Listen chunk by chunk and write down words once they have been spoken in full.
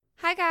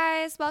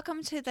guys,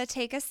 welcome to the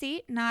Take a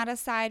Seat, Not a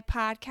Side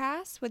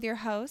podcast with your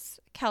hosts,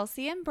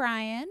 Kelsey and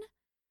Brian.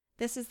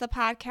 This is the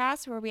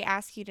podcast where we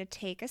ask you to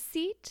take a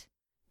seat,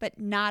 but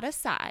not a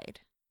side.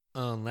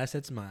 Unless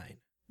it's mine.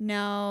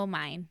 No,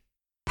 mine.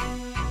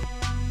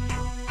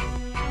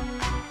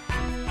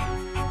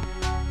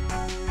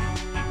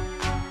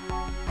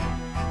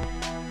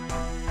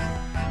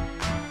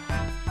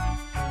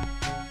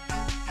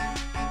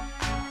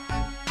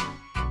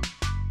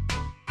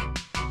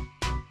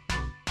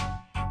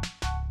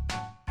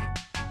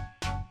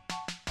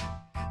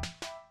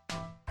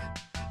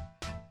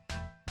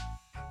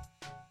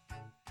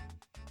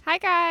 Hi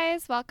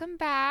guys, welcome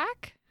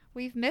back.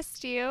 We've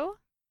missed you.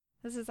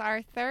 This is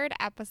our third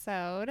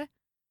episode.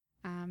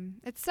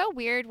 It's so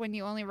weird when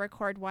you only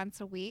record once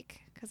a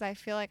week because I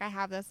feel like I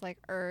have this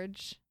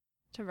urge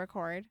to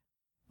record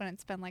when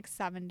it's been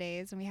 7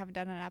 days and we haven't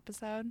done an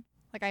episode.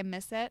 I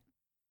miss it.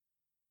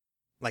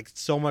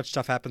 So much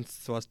stuff happens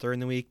to us during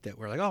the week that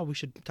we're like, oh, we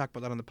should talk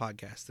about that on the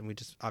podcast. And we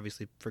just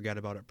obviously forget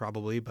about it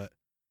probably, but.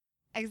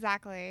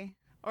 Exactly.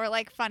 Or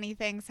funny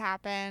things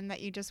happen that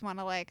you just want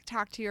to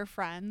talk to your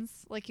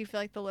friends. You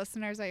feel like the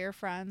listeners are your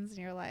friends and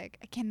you're like,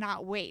 I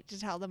cannot wait to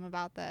tell them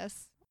about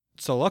this.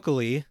 So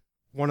luckily,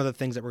 one of the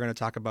things that we're going to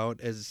talk about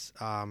is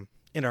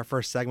in our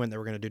first segment that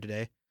we're going to do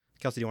today.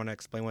 Kelsey, do you want to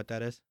explain what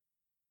that is?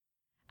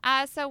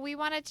 So we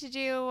wanted to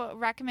do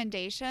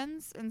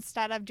recommendations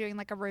instead of doing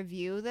a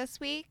review this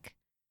week.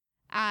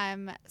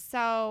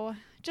 So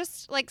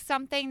just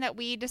something that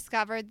we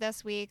discovered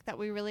this week that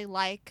we really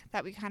like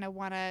that we kind of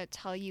want to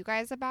tell you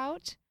guys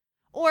about,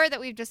 or that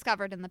we've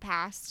discovered in the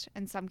past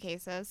in some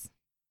cases.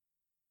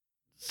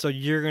 So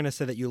you're going to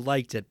say that you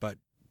liked it, but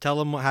tell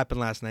them what happened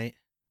last night.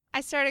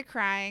 I started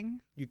crying.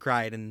 You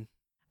cried and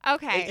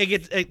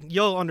okay.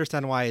 You'll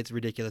understand why it's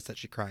ridiculous that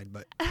she cried,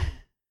 but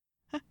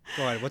go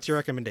ahead. What's your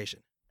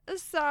recommendation?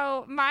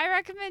 So my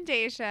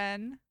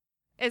recommendation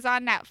is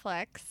on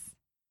Netflix.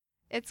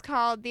 It's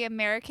called The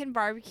American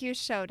Barbecue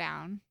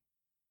Showdown.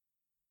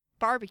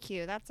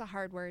 Barbecue, that's a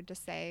hard word to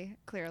say,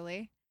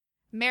 clearly.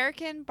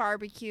 American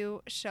Barbecue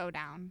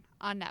Showdown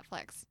on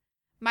Netflix.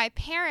 My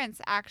parents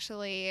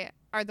actually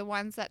are the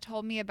ones that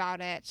told me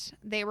about it.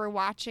 They were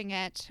watching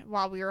it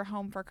while we were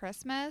home for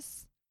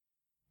Christmas.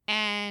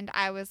 And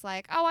I was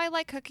like, oh, I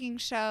like cooking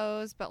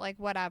shows, but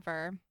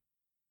whatever.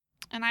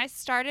 And I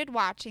started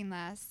watching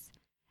this.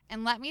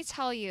 And let me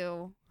tell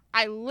you,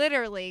 I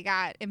literally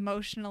got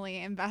emotionally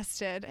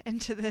invested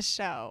into this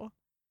show.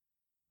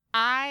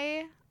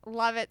 I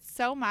love it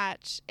so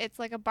much. It's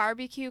a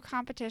barbecue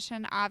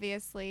competition,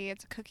 obviously.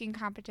 It's a cooking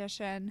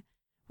competition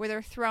where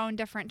they're thrown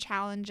different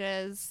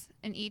challenges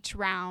in each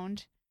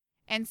round.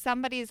 And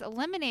somebody's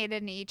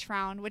eliminated in each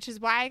round, which is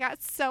why I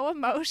got so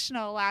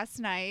emotional last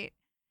night.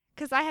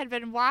 Because I had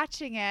been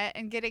watching it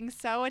and getting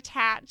so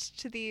attached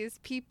to these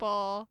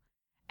people.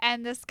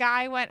 And this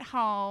guy went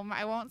home.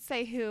 I won't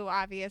say who,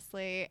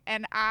 obviously.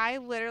 And I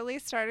literally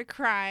started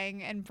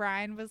crying. And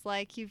Brian was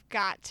like, you've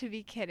got to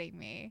be kidding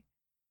me.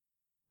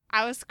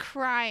 I was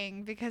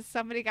crying because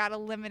somebody got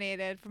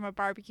eliminated from a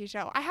barbecue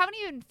show. I haven't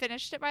even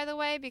finished it, by the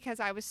way, because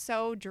I was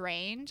so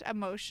drained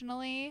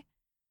emotionally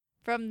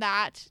from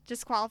that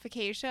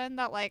disqualification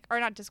that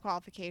or not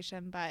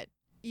disqualification, but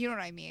you know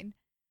what I mean.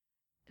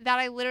 That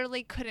I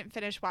literally couldn't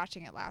finish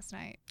watching it last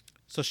night.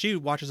 So she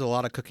watches a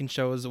lot of cooking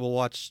shows. We'll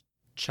watch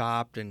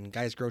Chopped and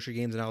Guys Grocery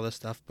Games and all this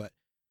stuff, but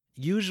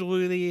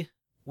usually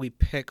we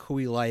pick who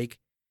we like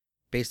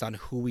based on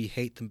who we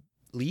hate the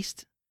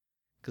least,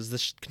 because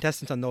the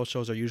contestants on those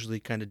shows are usually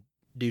kind of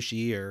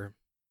douchey, or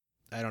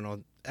I don't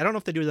know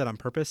if they do that on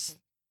purpose.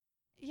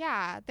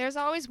 Yeah, there's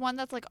always one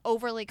that's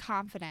overly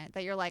confident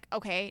that you're like,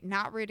 okay,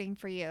 not rooting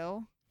for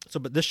you. So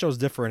but this show's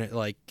different.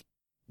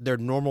 They're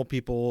normal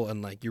people,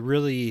 and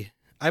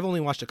I've only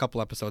watched a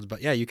couple episodes,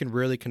 but yeah, you can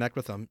really connect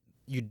with them.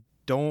 You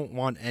don't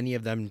want any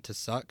of them to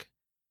suck.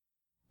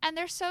 And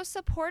they're so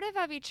supportive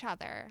of each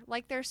other.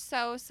 They're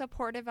so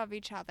supportive of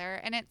each other.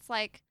 And it's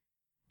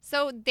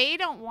so they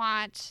don't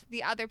want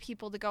the other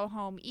people to go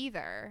home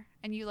either.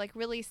 And you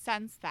really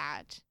sense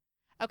that.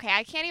 Okay,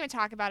 I can't even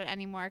talk about it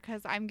anymore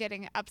because I'm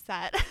getting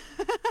upset.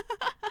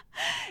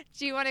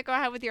 Do you want to go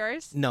ahead with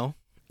yours? No.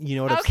 You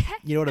know what?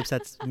 You know what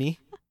upsets me?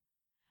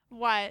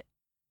 What?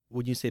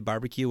 When you say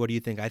barbecue, what do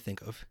you think I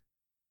think of?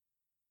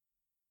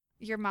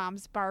 Your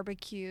mom's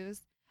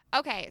barbecues.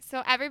 Okay,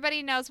 so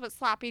everybody knows what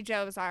Sloppy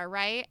Joes are,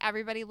 right?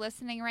 Everybody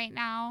listening right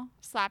now,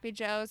 Sloppy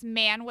Joes,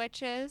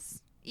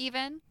 manwitches,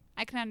 even,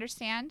 I can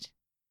understand.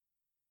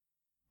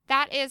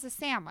 That is a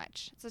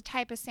sandwich. It's a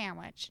type of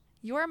sandwich.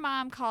 Your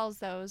mom calls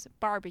those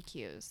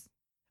barbecues.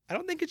 I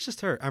don't think it's just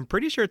her. I'm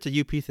pretty sure it's a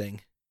UP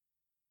thing.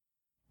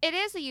 It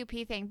is a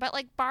UP thing, but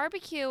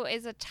barbecue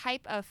is a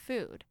type of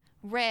food.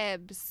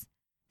 Ribs,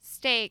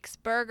 steaks,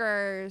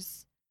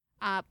 burgers,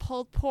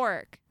 pulled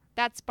pork.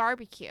 That's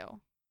barbecue.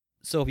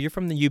 So if you're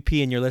from the UP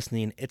and you're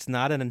listening, it's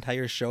not an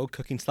entire show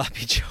cooking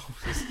Sloppy Joes.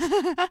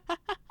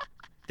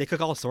 They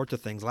cook all sorts of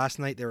things. Last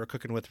night they were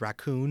cooking with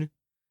raccoon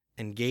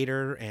and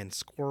gator and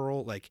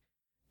squirrel,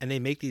 and they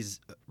make these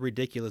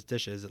ridiculous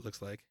dishes, it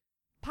looks like.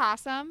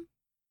 Possum.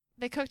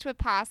 They cooked with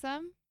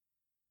possum.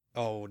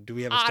 Oh, do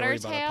we have a story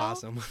about a Ottertail?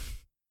 possum?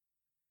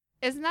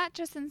 Isn't that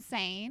just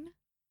insane?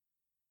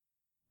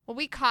 Well,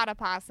 we caught a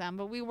possum,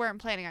 but we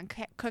weren't planning on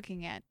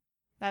cooking it.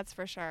 That's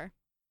for sure.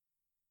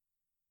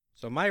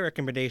 So my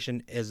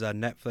recommendation is a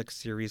Netflix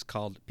series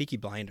called Peaky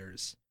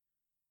Blinders.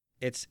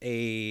 It's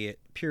a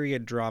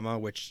period drama,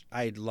 which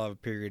I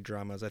love period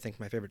dramas. I think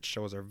my favorite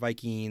shows are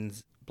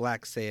Vikings,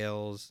 Black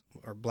Sails,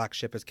 or Black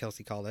Ship as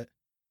Kelsey called it.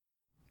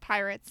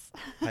 Pirates.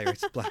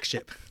 Pirates, Black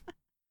Ship.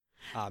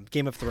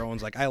 Game of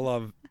Thrones. Like, I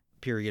love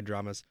period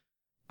dramas.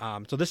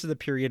 So this is a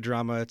period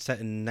drama. It's set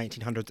in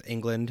 1900s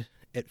England.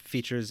 It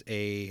features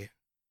a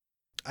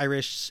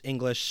Irish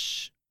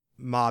English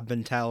mob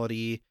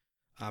mentality.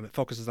 It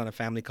focuses on a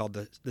family called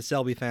the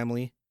Selby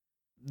family.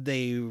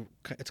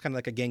 It's kind of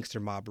like a gangster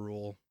mob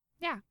rule.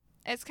 Yeah,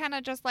 it's kind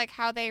of just like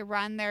how they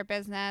run their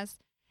business.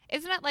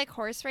 Isn't it like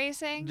horse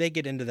racing? They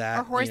get into that,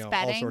 or horse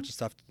betting? all sorts of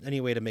stuff, any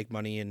way to make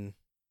money. And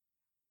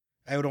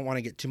I don't want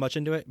to get too much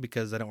into it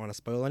because I don't want to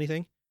spoil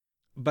anything.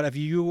 But if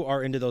you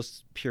are into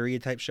those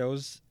period type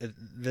shows,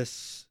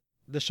 this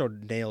show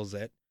nails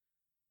it.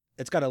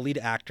 It's got a lead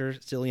actor,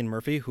 Cillian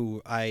Murphy,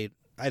 who I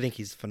think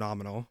he's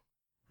phenomenal.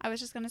 I was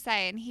just gonna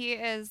say, and he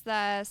is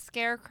the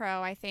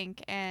Scarecrow, I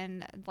think,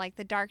 in like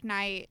the Dark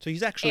Knight So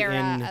he's actually era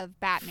in of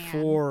Batman.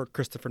 4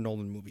 Christopher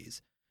Nolan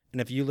movies.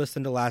 And if you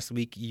listened to last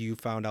week, you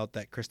found out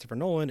that Christopher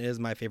Nolan is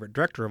my favorite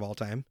director of all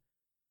time.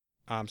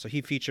 So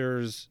he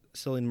features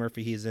Cillian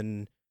Murphy. He's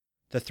in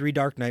the 3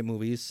 Dark Knight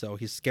movies. So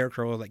he's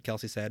Scarecrow, like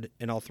Kelsey said,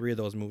 in all 3 of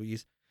those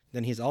movies.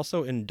 Then he's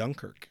also in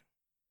Dunkirk.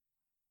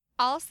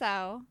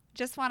 Also,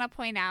 just want to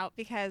point out,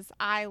 because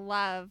I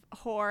love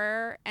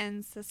horror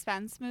and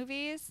suspense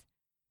movies,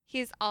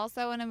 he's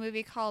also in a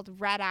movie called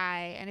Red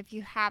Eye. And if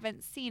you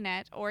haven't seen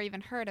it or even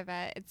heard of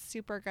it, it's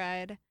super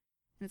good. And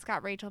it's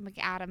got Rachel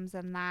McAdams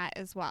in that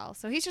as well.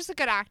 So he's just a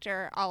good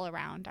actor all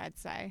around, I'd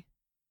say.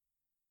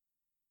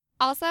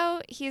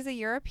 Also, he's a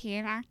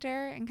European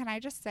actor. And can I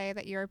just say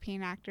that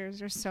European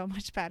actors are so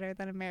much better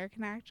than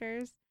American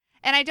actors?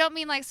 And I don't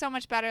mean like so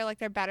much better, like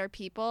they're better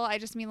people. I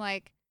just mean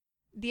like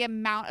the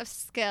amount of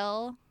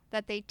skill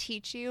that they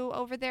teach you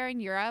over there in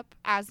Europe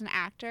as an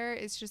actor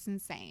is just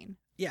insane.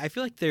 Yeah, I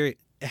feel like it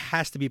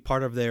has to be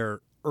part of their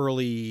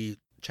early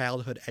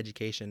childhood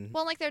education.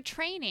 Well, like they're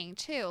training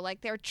too.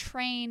 Like they're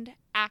trained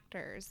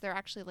actors. They're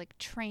actually like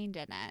trained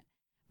in it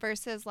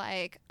versus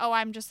like, oh,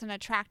 I'm just an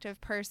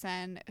attractive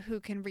person who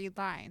can read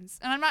lines.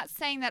 And I'm not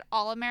saying that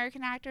all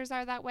American actors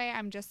are that way.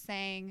 I'm just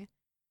saying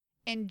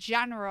in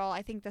general,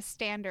 I think the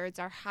standards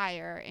are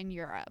higher in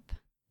Europe.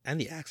 And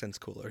the accent's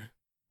cooler.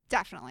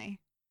 Definitely.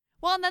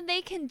 Well, and then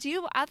they can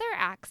do other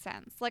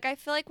accents. Like, I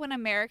feel like when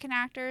American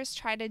actors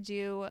try to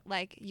do,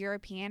 like,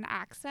 European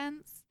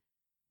accents,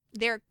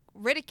 they're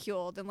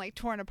ridiculed and, like,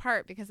 torn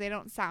apart because they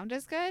don't sound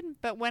as good.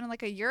 But when,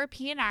 like, a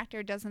European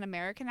actor does an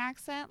American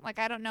accent, like,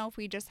 I don't know if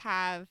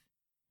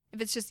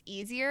it's just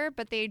easier,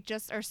 but they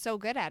just are so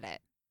good at it.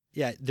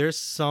 Yeah, there's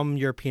some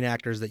European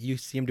actors that you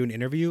see them do an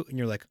interview and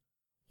you're like,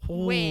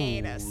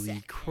 Wait a holy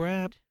second.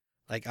 crap.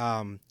 Like,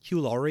 Hugh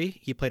Laurie,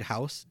 he played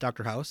House,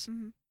 Dr. House.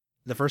 Mm-hmm.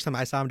 The first time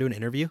I saw him do an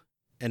interview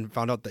and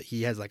found out that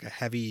he has like a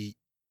heavy,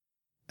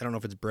 I don't know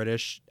if it's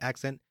British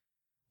accent.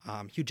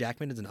 Hugh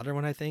Jackman is another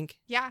one, I think.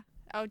 Yeah.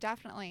 Oh,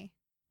 definitely.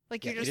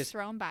 Like, Yeah, you're it just is-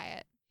 thrown by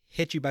it.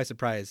 Hit you by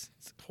surprise.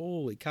 It's like,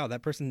 holy cow,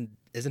 that person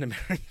isn't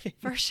American.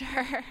 For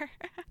sure.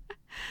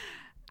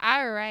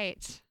 All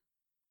right.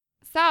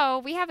 So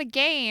we have a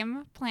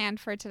game planned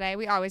for today.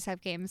 We always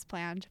have games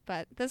planned,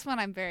 but this one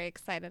I'm very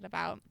excited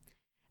about.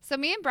 So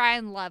me and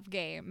Brian love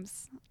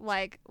games,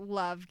 like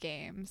love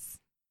games.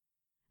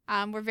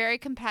 We're very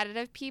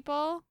competitive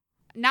people,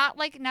 not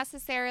like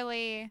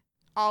necessarily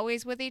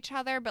always with each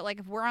other, but like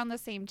if we're on the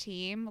same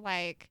team,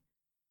 like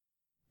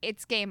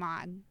it's game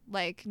on,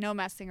 like no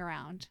messing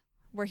around.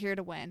 We're here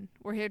to win.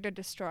 We're here to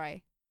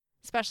destroy,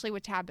 especially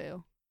with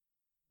Taboo.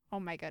 Oh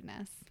my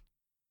goodness.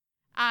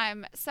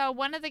 So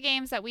one of the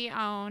games that we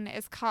own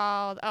is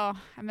called, oh,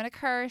 I'm going to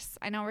curse.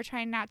 I know we're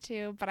trying not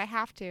to, but I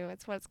have to.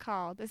 It's what it's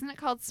called. Isn't it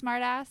called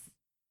Smartass?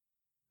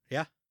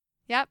 Yeah.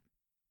 Yep.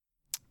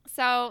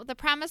 So the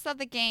premise of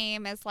the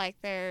game is like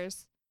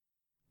there's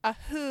a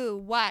who,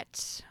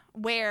 what,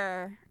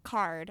 where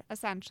card,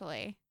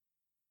 essentially.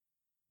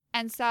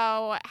 And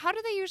so how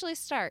do they usually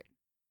start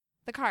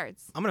the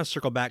cards? I'm going to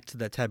circle back to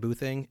the Taboo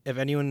thing. If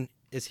anyone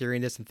is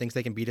hearing this and thinks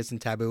they can beat us in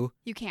Taboo,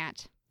 You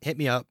can't. hit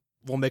me up.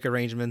 We'll make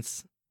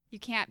arrangements. You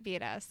can't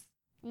beat us.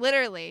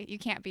 Literally, you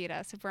can't beat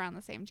us if we're on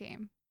the same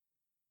team.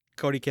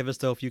 Cody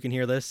Kivisto, if you can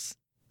hear this,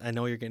 I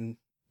know you're getting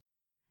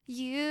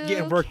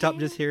You worked up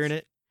just can't- hearing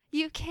it.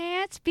 You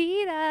can't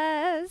beat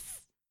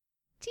us.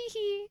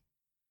 Teehee.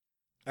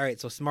 All right,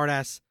 so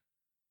Smartass.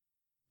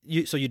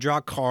 You draw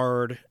a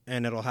card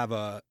and it'll have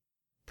a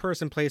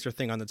person, place, or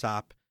thing on the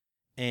top.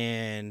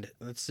 And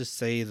let's just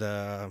say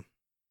the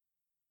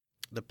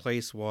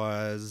place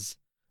was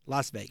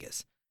Las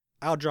Vegas.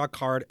 I'll draw a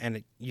card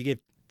and you give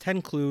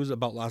 10 clues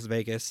about Las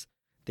Vegas.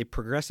 They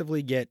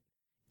progressively get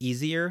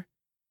easier,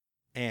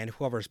 and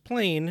whoever's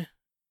playing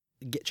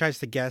tries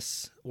to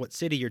guess what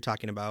city you're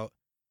talking about,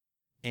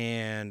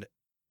 and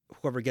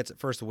whoever gets it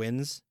first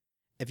wins.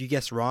 If you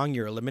guess wrong,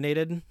 you're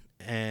eliminated,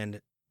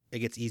 and it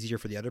gets easier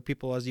for the other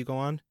people as you go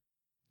on.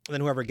 And then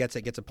whoever gets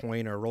it gets a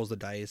point or rolls the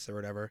dice or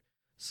whatever.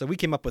 So we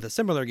came up with a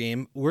similar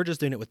game. We're just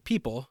doing it with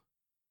people.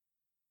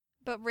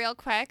 But real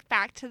quick,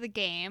 back to the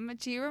game.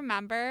 Do you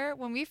remember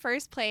when we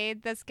first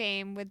played this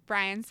game with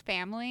Brian's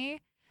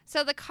family?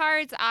 So the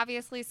cards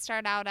obviously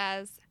start out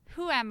as,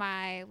 who am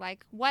I?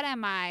 Like, what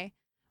am I?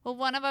 Well,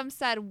 one of them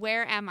said,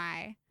 where am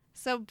I?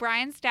 So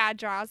Brian's dad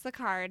draws the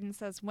card and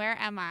says, where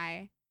am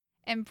I?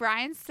 And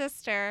Brian's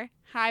sister,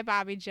 hi,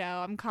 Bobby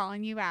Joe, I'm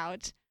calling you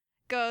out,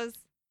 goes,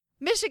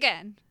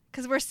 Michigan,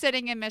 because we're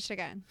sitting in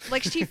Michigan.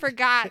 Like, she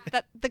forgot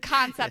the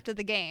concept of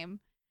the game.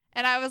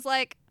 And I was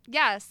like,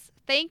 yes,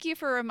 thank you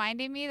for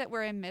reminding me that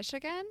we're in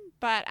Michigan,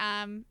 but not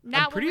I'm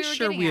what pretty we were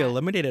sure getting we at.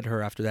 eliminated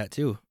her after that,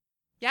 too.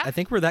 Yeah? I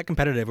think we're that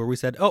competitive where we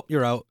said, oh,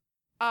 you're out.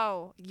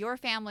 Oh, your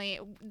family,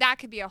 that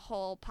could be a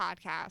whole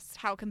podcast,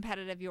 how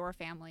competitive your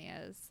family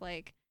is.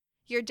 Like,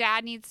 your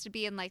dad needs to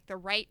be in, like, the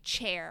right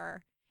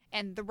chair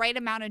and the right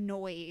amount of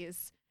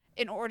noise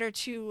in order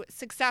to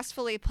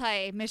successfully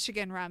play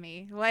Michigan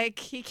Rummy. Like,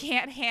 he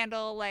can't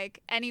handle,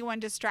 like, anyone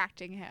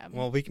distracting him.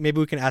 Well,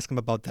 maybe we can ask him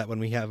about that when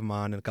we have him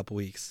on in a couple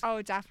weeks.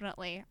 Oh,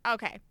 definitely.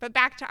 Okay, but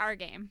back to our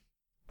game.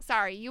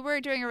 Sorry, you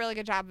were doing a really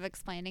good job of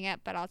explaining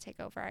it, but I'll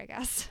take over, I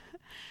guess.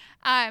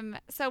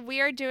 So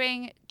we are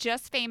doing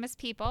just famous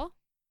people.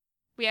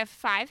 We have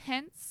 5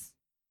 hints.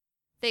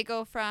 They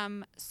go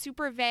from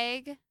super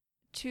vague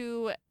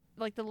to,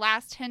 like, the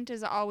last hint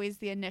is always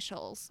the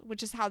initials,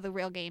 which is how the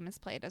real game is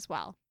played as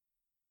well.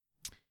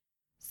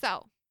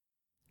 So,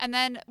 and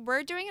then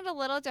we're doing it a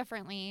little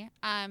differently.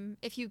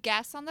 If you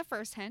guess on the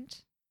first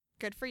hint,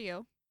 good for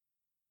you.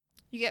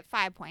 You get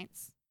 5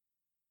 points.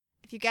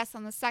 If you guess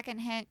on the second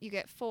hint, you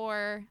get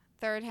 4.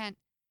 Third hint,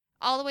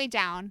 all the way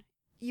down.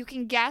 You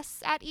can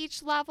guess at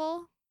each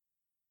level,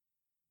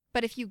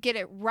 but if you get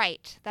it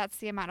right, that's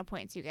the amount of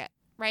points you get,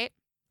 right?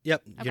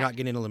 Yep, Okay. You're not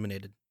getting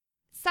eliminated.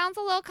 Sounds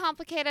a little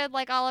complicated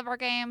like all of our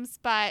games,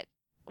 but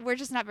we're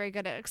just not very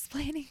good at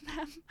explaining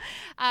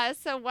them.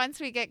 So once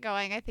we get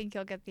going, I think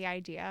you'll get the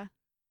idea.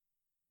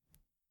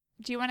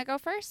 Do you want to go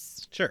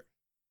first? Sure.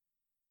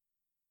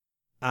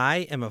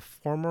 I am a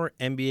former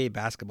NBA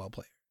basketball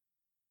player.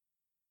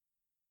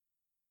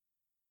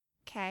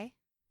 Okay.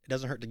 It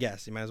doesn't hurt to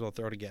guess. You might as well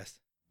throw it a guess.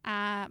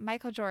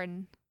 Michael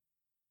Jordan.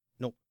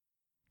 Nope.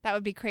 That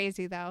would be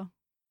crazy, though.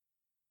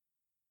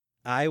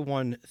 I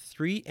won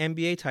 3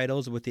 NBA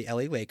titles with the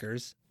LA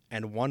Lakers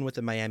and 1 with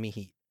the Miami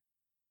Heat.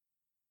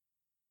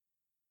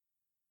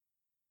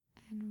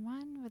 And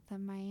 1 with the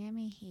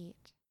Miami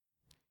Heat.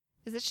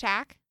 Is it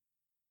Shaq?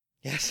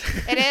 Yes.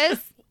 It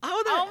is?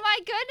 Oh, Oh my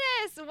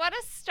goodness, what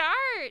a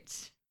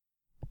start.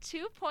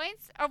 2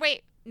 points. Oh,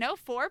 wait. No,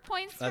 4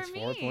 points That's for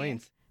me. 4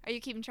 points. Are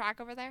you keeping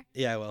track over there?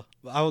 Yeah, I will.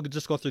 I will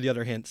just go through the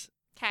other hints.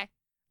 Okay.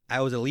 I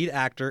was a lead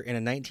actor in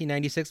a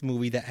 1996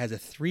 movie that has a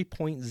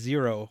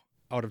 3.0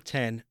 out of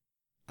 10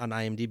 on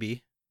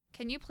IMDb.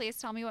 Can you please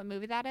tell me what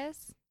movie that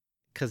is?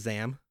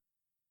 Kazam.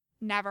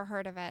 Never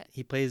heard of it.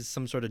 He plays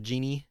some sort of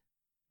genie.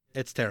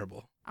 It's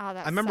terrible. Oh,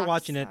 that I remember sucks,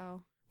 watching it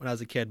though. when I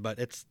was a kid, but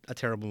it's a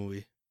terrible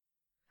movie.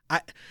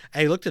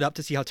 I looked it up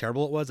to see how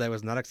terrible it was. I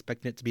was not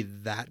expecting it to be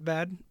that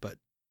bad, but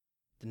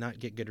did not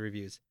get good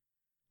reviews.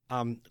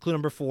 Clue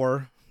number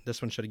 4.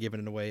 This one should have given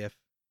it away if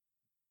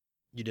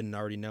you didn't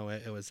already know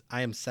it. It was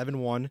I am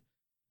 7'1"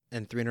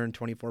 and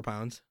 324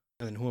 pounds.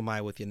 And then who am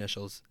I with the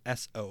initials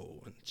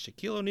S.O. and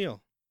Shaquille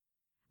O'Neal.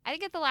 I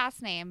didn't get the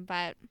last name,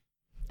 but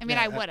I mean,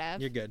 Yeah, I would have.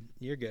 You're good.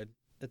 You're good.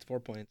 That's 4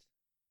 points.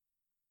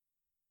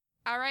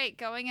 All right,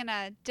 going in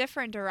a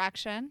different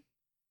direction.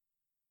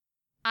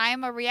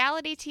 I'm a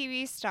reality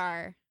TV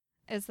star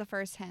is the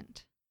first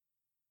hint.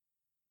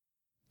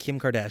 Kim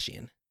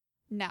Kardashian.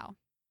 No.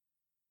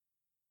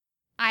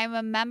 I'm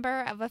a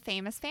member of a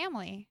famous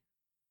family.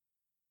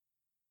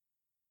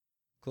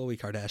 Khloe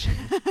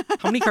Kardashian.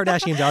 How many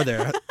Kardashians are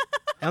there?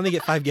 I only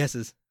get 5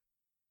 guesses.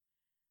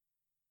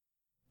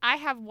 I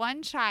have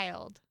 1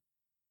 child.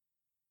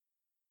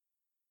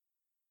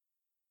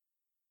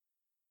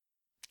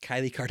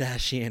 Kylie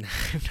Kardashian.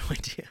 I have no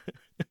idea.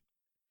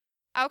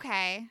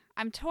 Okay,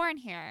 I'm torn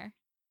here.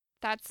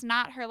 That's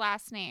not her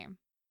last name.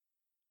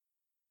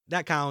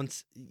 That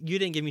counts. You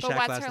didn't give me But Shaq's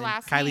what's last her name.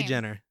 last Kylie name?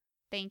 Jenner.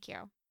 Thank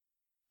you.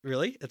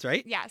 Really? That's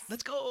right? Yes.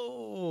 Let's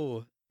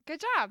go.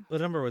 Good job. What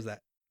number was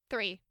that?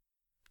 3.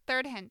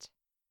 Third hint.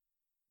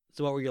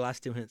 So what were your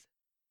last 2 hints?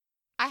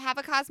 I have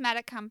a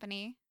cosmetic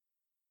company.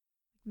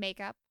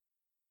 Makeup.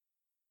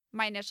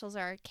 My initials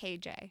are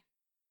KJ.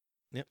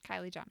 Yep.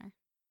 Kylie Jenner.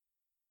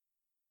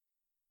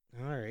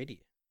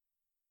 Alrighty.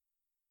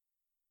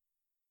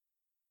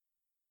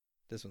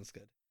 This one's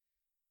good.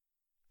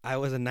 I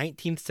was a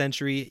 19th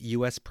century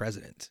U.S.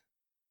 president.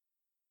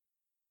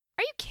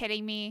 Are you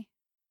kidding me?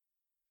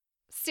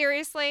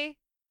 Seriously?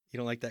 You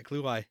don't like that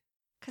clue? Why?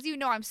 Because you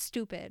know I'm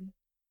stupid.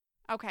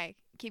 Okay,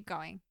 keep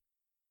going.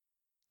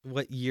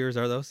 What years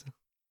are those?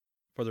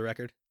 For the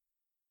record.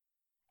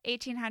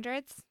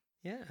 1800s?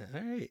 Yeah,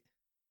 all right.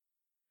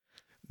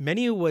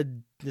 Many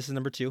would, this is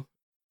number 2.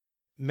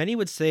 Many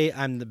would say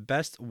I'm the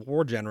best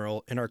war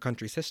general in our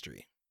country's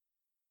history.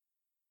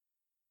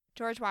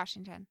 George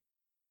Washington.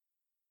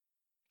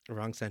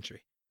 Wrong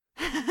century.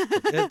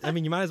 I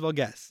mean, you might as well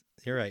guess.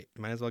 You're right.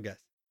 You might as well guess.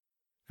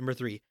 Number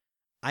 3.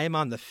 I am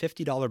on the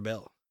 $50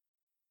 bill.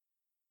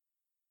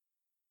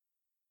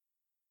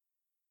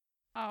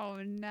 Oh,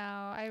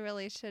 no. I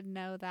really should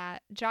know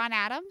that. John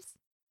Adams?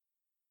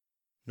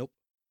 Nope.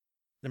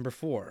 Number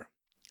 4.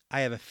 I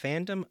have a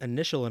phantom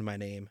initial in my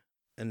name,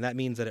 and that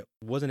means that it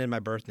wasn't in my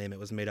birth name. It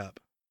was made up.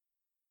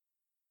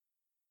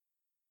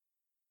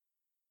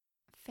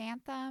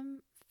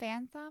 Phantom?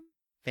 Phantom.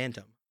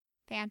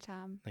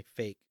 Like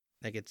fake.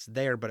 Like it's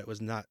there, but it was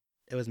not.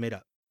 It was made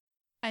up.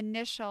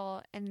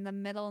 Initial in the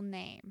middle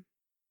name.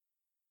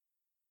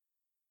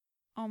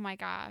 Oh my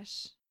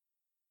gosh.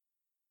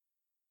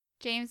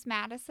 James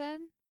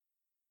Madison?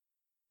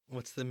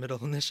 What's the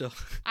middle initial?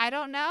 I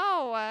don't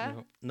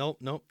know. Nope.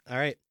 All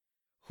right.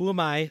 Who am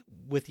I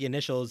with the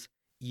initials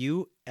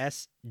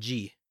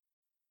USG?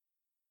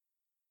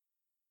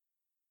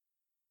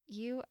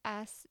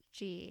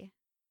 USG.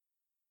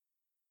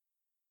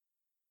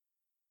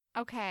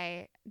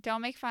 Okay,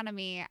 don't make fun of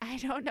me. I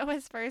don't know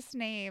his first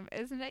name.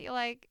 Isn't it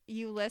like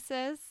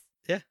Ulysses?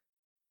 Yeah.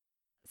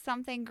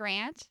 Something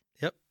Grant?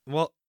 Yep.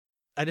 Well,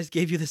 I just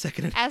gave you the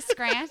second. S.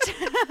 Grant?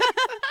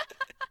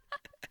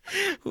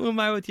 Who am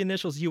I with the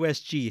initials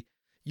USG?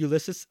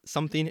 Ulysses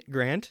something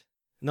Grant?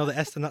 No, the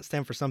S does not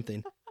stand for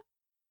something.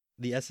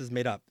 The S is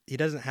made up. He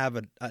doesn't have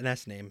an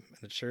S name, and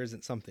it sure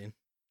isn't something.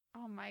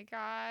 Oh my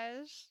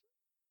gosh.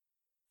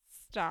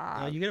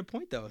 Stop. No, you get a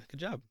point, though. Good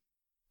job.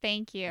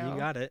 Thank you. You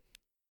got it.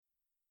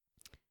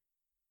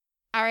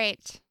 All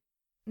right.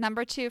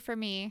 Number 2 for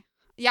me.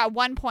 Yeah,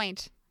 1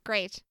 point.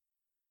 Great.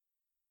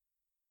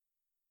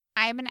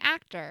 I am an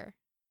actor.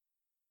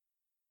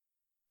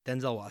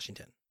 Denzel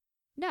Washington.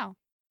 No.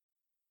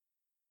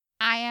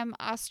 I am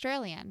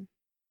Australian.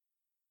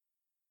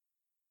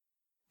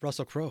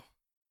 Russell Crowe.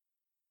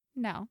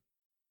 No.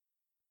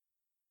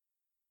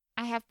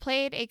 I have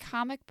played a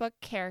comic book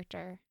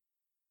character.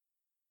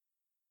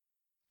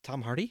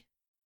 Tom Hardy.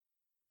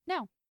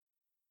 No.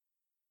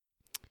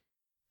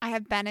 I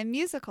have been in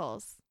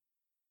musicals.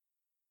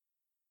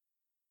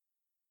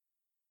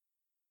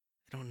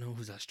 I don't know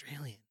who's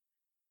Australian.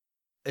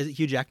 Is it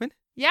Hugh Jackman?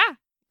 Yeah.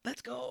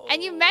 Let's go.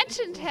 And you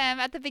mentioned him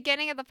at the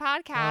beginning of the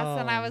podcast,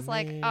 and I was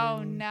like, oh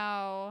man.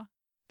 no.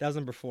 That was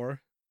number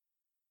 4.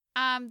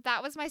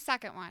 That was my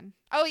second one.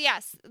 Oh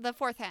yes, the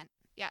 4th hint.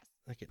 Yes.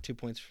 I get 2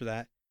 points for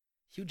that.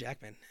 Hugh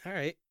Jackman. All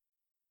right.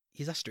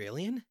 He's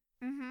Australian?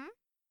 Mm-hmm.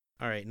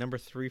 All right, number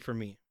 3 for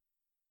me.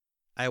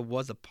 I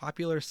was a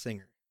popular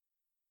singer.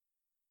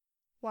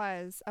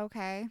 Was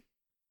okay.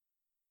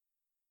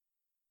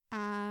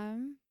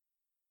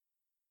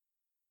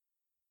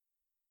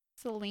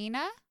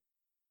 Selena?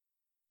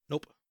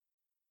 Nope.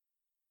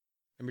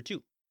 Number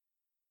 2.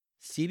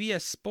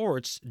 CBS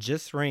Sports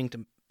just ranked,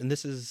 and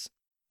it's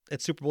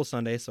Super Bowl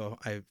Sunday, so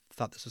I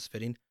thought this was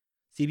fitting.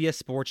 CBS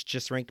Sports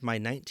just ranked my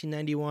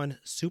 1991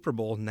 Super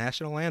Bowl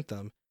national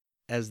anthem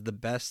as the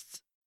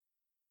best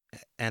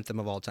anthem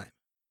of all time.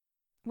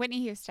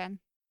 Whitney Houston.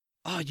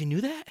 Oh, you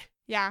knew that?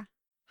 Yeah.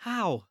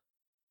 How?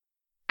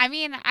 I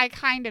mean, I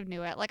kind of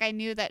knew it. Like, I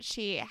knew that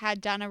she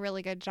had done a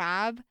really good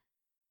job.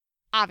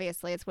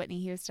 Obviously, it's Whitney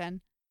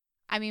Houston.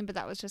 I mean, but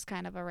that was just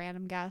kind of a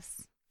random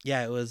guess.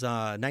 Yeah, it was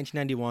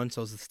 1991,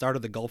 so it was the start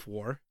of the Gulf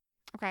War.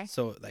 Okay.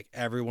 So, like,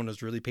 everyone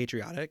was really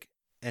patriotic,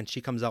 and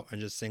she comes out and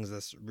just sings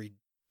this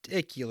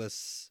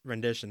ridiculous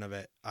rendition of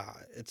it.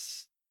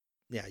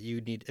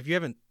 If you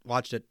haven't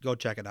watched it, go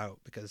check it out,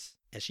 because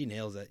she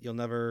nails it. You'll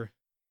never...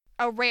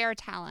 A rare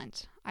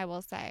talent, I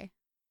will say.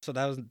 So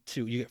that was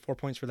 2. You get 4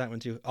 points for that one,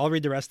 too. I'll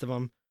read the rest of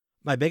them.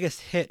 My biggest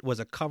hit was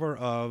a cover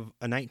of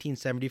a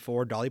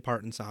 1974 Dolly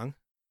Parton song.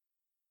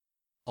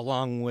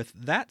 Along with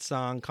that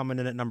song coming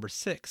in at number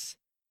 6,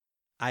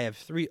 I have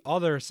 3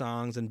 other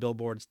songs in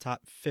Billboard's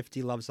top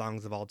 50 love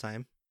songs of all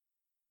time.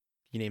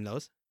 Can you name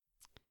those?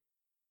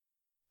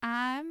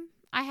 I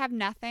have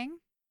Nothing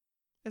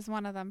is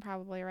one of them,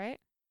 probably, right?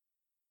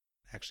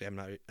 Actually,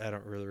 I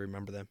don't really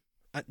remember them.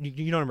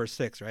 You know number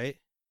 6, right?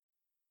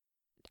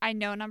 I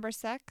know number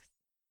 6.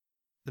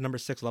 The number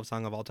 6 love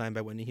song of all time by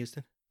Whitney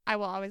Houston. I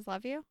Will Always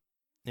Love You.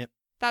 Yep.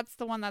 That's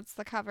the one that's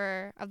the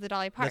cover of the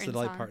Dolly Parton song.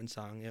 That's the Dolly Parton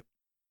song, yep.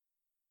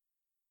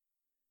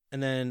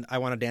 And then I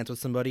Want to Dance with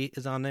Somebody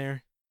is on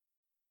there.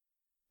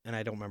 And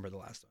I don't remember the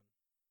last one.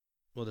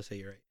 We'll just say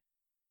you're right.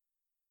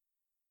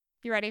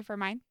 You ready for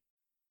mine?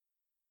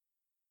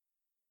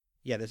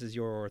 Yeah, this is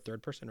your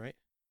third person, right?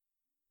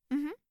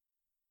 Mm-hmm.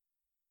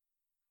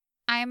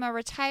 I am a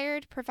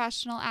retired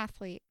professional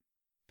athlete.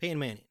 Peyton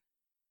Manning.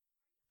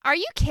 Are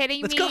you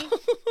kidding Let's me? go.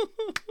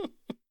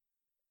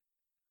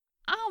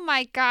 Oh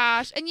my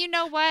gosh. And you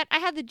know what? I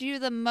had to do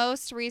the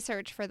most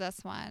research for this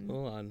one.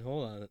 Hold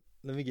on.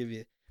 Let me give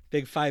you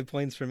big 5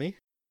 points for me.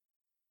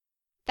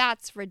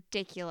 That's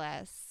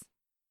ridiculous.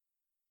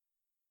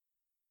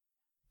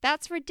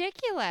 That's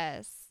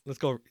ridiculous. Let's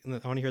go. I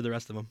want to hear the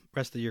rest of them.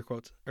 Rest of your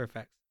quotes or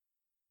facts.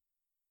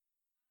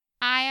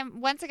 I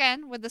am, once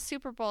again, with the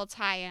Super Bowl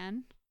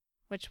tie-in,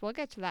 which we'll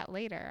get to that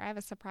later. I have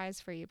a surprise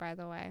for you, by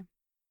the way.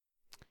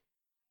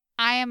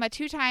 I am a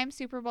 2-time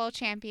Super Bowl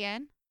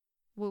champion.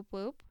 Whoop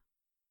whoop.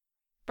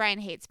 Brian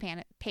hates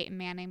Peyton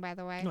Manning, by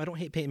the way. No, I don't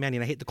hate Peyton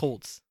Manning. I hate the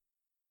Colts.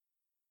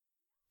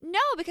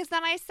 No, because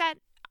then I said,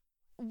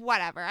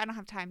 whatever. I don't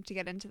have time to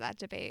get into that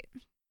debate.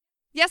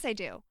 Yes, I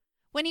do.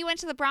 When he went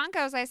to the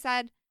Broncos, I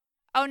said,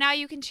 oh, now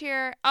you can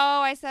cheer. Oh,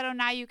 I said, oh,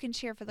 now you can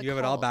cheer for the Colts. You have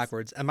it all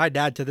backwards. And my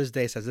dad to this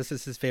day says this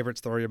is his favorite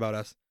story about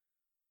us.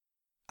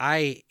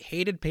 I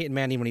hated Peyton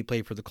Manning when he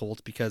played for the Colts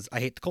because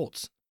I hate the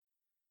Colts.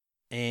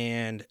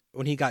 And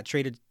when he got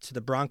traded to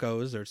the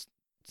Broncos or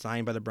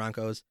signed by the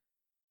Broncos,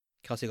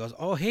 Kelsey goes,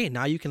 oh, hey,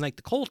 now you can like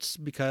the Colts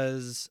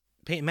because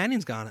Peyton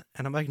Manning's gone.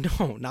 And I'm like,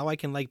 no, now I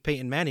can like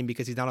Peyton Manning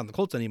because he's not on the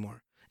Colts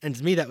anymore. And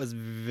to me, that was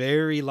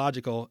very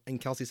logical.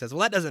 And Kelsey says, well,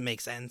 that doesn't make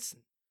sense.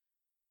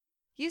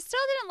 You still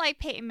didn't like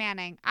Peyton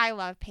Manning. I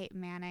love Peyton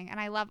Manning,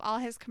 and I love all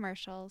his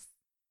commercials.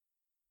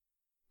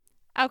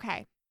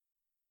 Okay.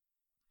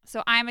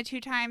 So I'm a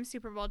 2-time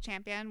Super Bowl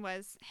champion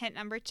was hint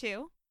number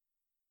 2.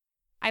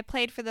 I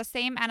played for the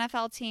same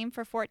NFL team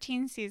for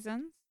 14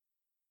 seasons.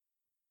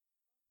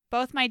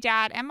 Both my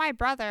dad and my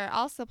brother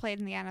also played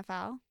in the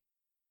NFL.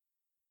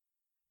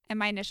 And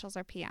my initials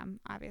are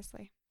PM,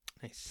 obviously.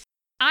 Nice.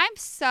 I'm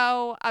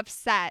so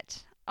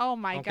upset. Oh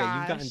my gosh. Okay,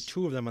 you've gotten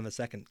 2 of them on the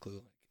second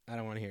clue. I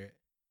don't want to hear it.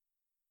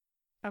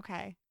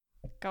 Okay.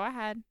 Go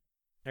ahead.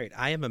 All right,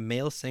 I am a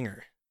male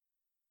singer.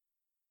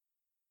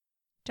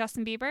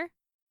 Justin Bieber?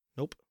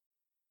 Nope.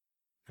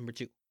 Number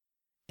 2.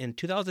 In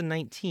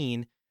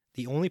 2019,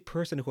 the only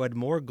person who had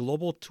more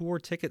global tour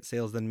ticket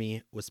sales than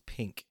me was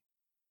Pink.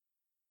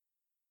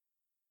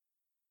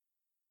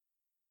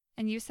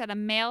 And you said a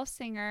male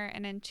singer,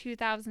 and in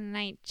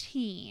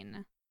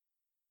 2019.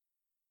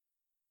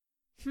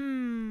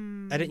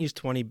 I didn't use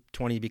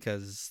 2020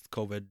 because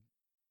COVID.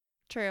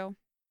 True.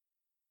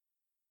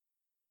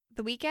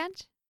 The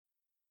Weeknd?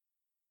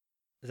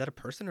 Is that a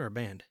person or a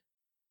band?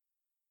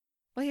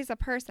 Well, he's a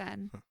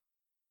person. Huh.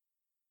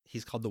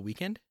 He's called The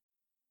Weeknd?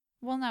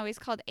 Well, no, he's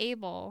called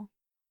Abel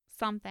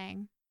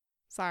something.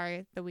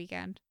 Sorry, The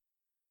Weeknd.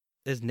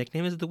 His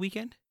nickname is The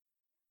Weeknd?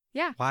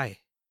 Yeah. Why?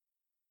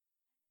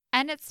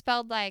 And it's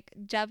spelled like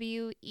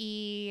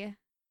WEEK,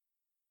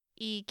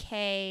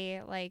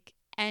 like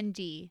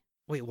ND.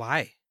 Wait,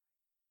 why?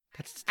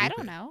 That's stupid. I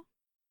don't know.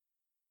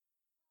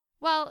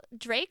 Well,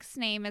 Drake's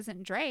name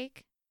isn't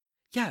Drake.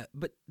 Yeah,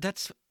 but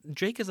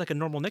Drake is like a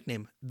normal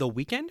nickname. The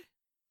Weeknd?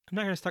 I'm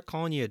not going to start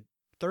calling you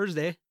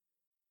Thursday.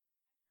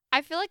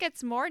 I feel like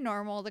it's more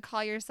normal to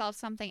call yourself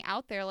something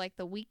out there like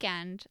The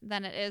Weeknd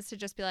than it is to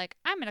just be like,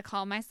 I'm going to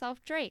call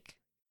myself Drake.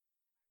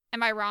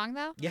 Am I wrong,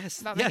 though?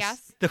 Yes. About my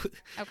yes. guess?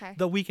 Okay.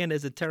 The Weeknd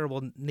is a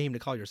terrible name to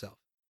call yourself.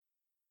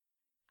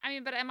 I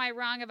mean, but am I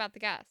wrong about the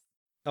guess?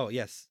 Oh,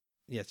 yes.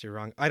 Yes, you're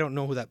wrong. I don't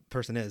know who that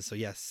person is, so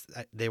yes,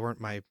 they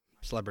weren't my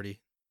celebrity.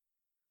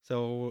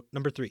 So,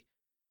 number 3.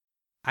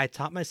 I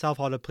taught myself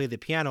how to play the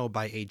piano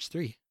by age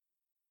 3.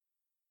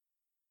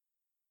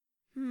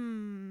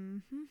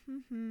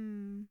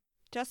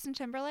 Justin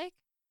Timberlake?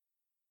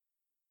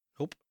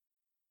 Nope.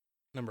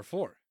 Number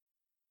 4.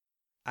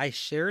 I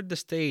shared the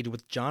stage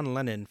with John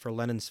Lennon for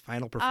Lennon's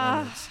final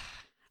performance.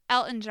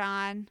 Elton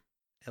John.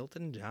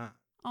 Elton John.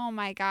 Oh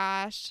my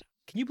gosh.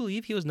 Can you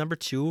believe he was number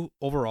 2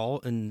 overall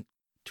in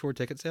tour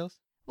ticket sales?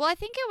 Well, I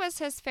think it was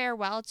his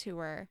farewell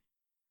tour,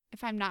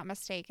 if I'm not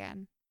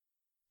mistaken.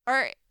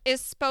 Or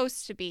is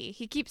supposed to be.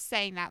 He keeps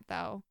saying that,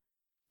 though.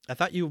 I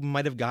thought you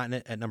might have gotten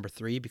it at number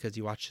 3 because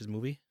you watched his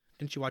movie.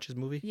 Didn't you watch his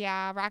movie?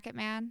 Yeah, Rocket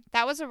Man.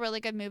 That was a really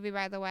good movie,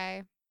 by the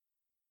way.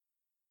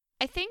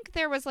 I think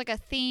there was like a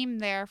theme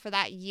there for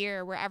that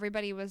year where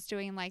everybody was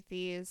doing like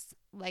these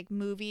like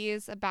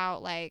movies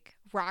about like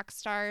rock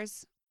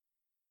stars.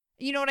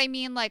 You know what I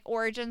mean? Like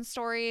origin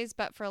stories,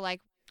 but for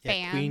like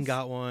fans. Queen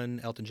got one.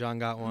 Elton John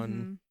got one.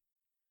 Mm-hmm.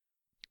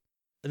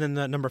 And then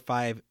the number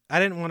 5, I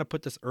didn't want to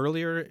put this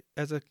earlier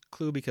as a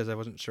clue because I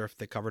wasn't sure if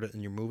they covered it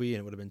in your movie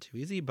and it would have been too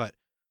easy, but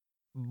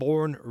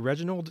born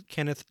Reginald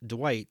Kenneth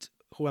Dwight,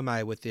 who am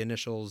I with the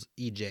initials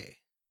EJ?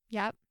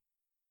 Yep.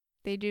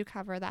 They do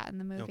cover that in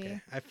the movie.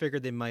 Okay. I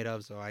figured they might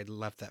have, so I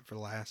left that for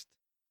last.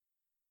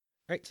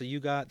 All right, so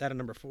you got that at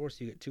number 4,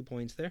 so you get 2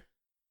 points there.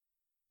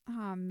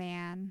 Oh,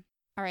 man.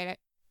 All right,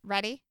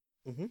 ready?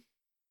 Mm-hmm.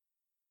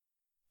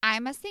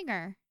 I'm a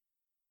singer.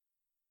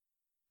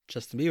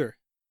 Justin Bieber.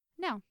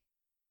 No.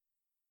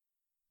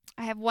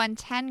 I have won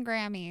 10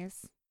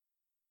 Grammys.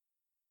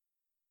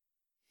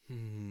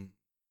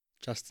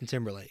 Justin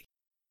Timberlake.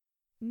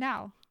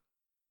 No.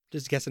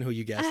 Just guessing who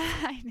you guessed.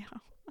 I know.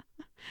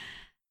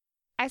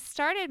 I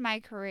started my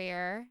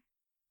career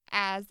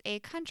as a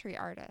country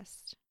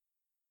artist.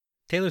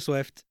 Taylor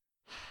Swift.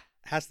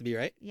 Has to be,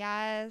 right?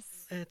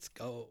 Yes. Let's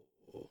go.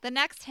 The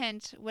next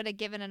hint would have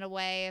given it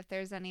away if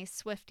there's any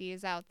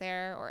Swifties out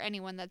there or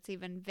anyone that's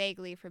even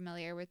vaguely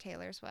familiar with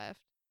Taylor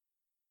Swift.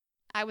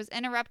 I was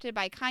interrupted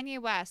by Kanye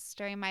West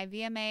during my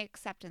VMA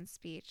acceptance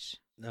speech.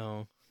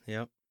 No.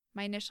 Yep.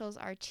 My initials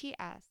are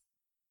TS.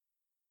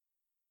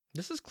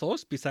 This is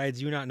close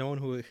besides you not knowing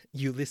who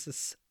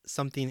Ulysses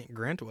something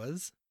Grant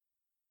was.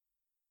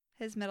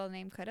 His middle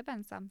name could have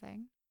been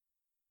something.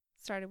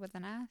 Started with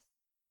an S.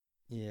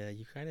 Yeah,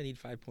 you kind of need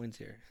 5 points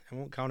here. I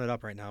won't count it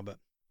up right now, but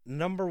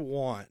number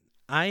 1.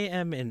 I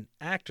am an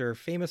actor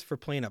famous for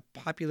playing a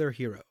popular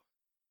hero.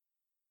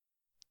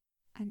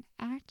 An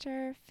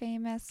actor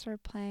famous for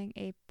playing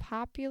a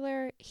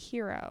popular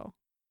hero.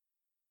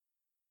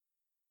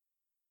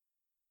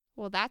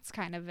 Well, that's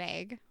kind of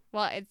vague.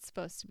 Well, it's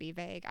supposed to be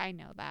vague. I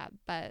know that,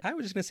 but I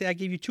was just going to say I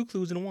gave you 2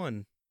 clues in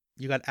one.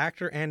 You got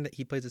actor and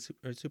he plays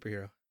a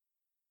superhero.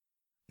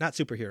 Not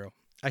superhero,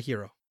 a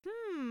hero.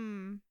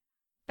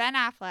 Ben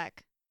Affleck.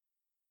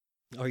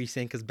 Oh, are you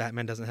saying because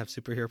Batman doesn't have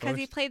superhero powers?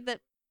 Because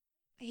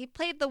he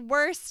played the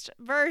worst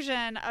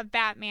version of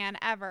Batman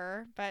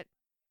ever. But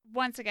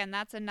once again,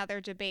 that's another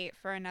debate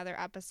for another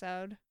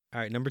episode.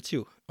 All right, number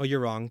 2. Oh, you're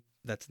wrong.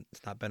 It's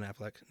not Ben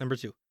Affleck. Number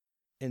 2.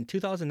 In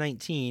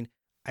 2019,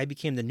 I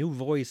became the new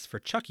voice for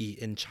Chucky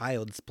in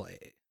Child's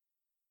Play.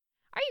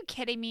 Are you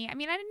kidding me? I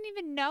mean, I didn't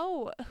even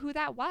know who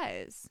that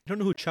was. You don't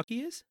know who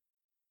Chucky is?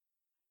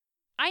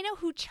 I know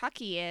who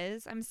Chucky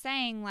is. I'm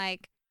saying,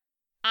 like,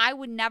 I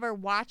would never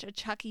watch a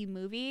Chucky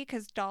movie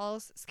because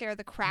dolls scare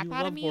the crap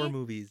out of me. You love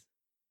horror movies.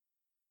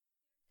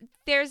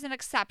 There's an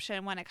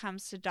exception when it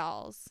comes to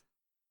dolls.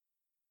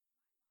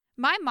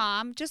 My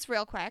mom, just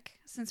real quick,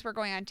 since we're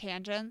going on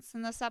tangents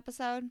in this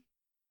episode,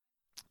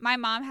 my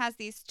mom has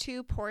these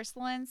 2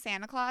 porcelain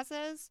Santa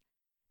Clauses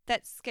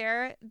that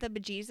scare the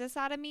bejesus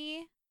out of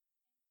me,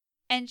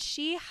 and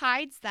she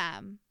hides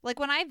them. Like,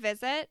 when I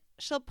visit,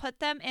 she'll put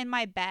them in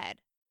my bed.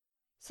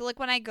 So, like,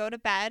 when I go to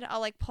bed, I'll,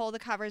 like, pull the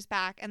covers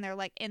back, and they're,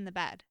 like, in the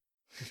bed.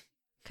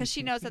 Because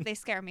she knows that they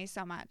scare me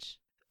so much.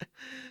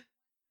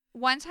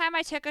 One time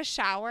I took a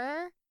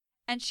shower,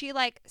 and she,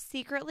 like,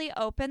 secretly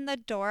opened the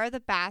door of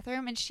the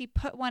bathroom, and she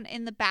put one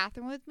in the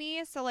bathroom with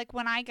me. So, like,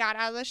 when I got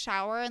out of the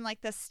shower and,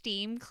 like, the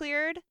steam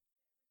cleared,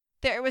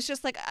 there was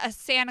just, like, a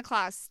Santa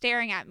Claus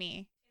staring at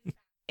me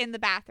in the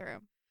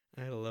bathroom.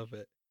 I love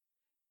it.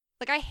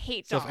 Like, I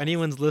hate dolls. So if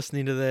anyone's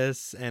listening to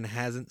this and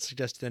hasn't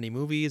suggested any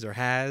movies or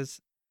has,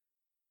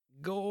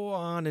 go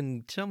on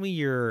and tell me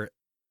your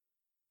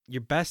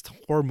best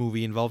horror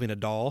movie involving a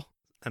doll,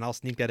 and I'll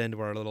sneak that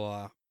into our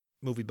little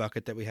movie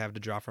bucket that we have to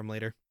draw from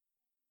later.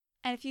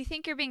 And if you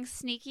think you're being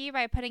sneaky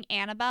by putting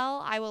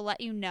Annabelle, I will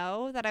let you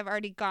know that I've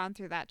already gone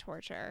through that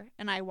torture,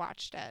 and I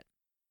watched it.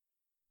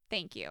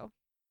 Thank you.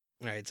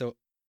 All right, so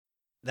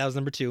that was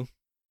number 2.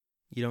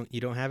 You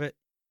don't have it?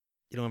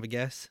 You don't have a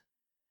guess?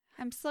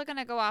 I'm still going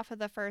to go off of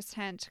the first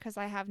hint because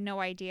I have no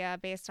idea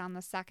based on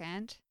the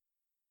second.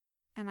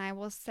 And I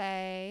will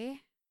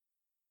say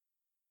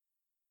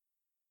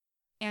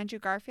Andrew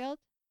Garfield.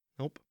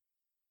 Nope.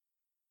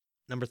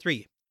 Number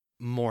 3.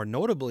 More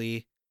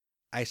notably,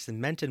 I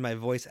cemented my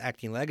voice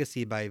acting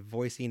legacy by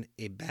voicing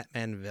a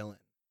Batman villain.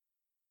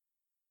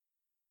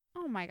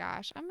 Oh my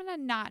gosh, I'm going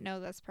to not know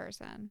this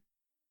person.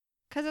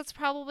 Because it's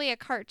probably a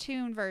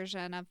cartoon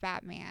version of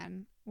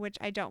Batman, which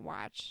I don't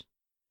watch.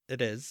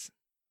 It is.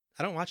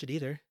 I don't watch it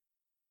either.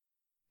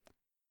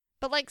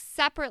 But like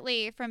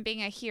separately from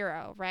being a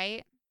hero,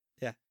 right?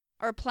 Yeah.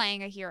 Or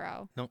playing a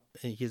hero. No,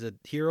 he's a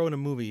hero in a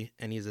movie,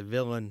 and he's a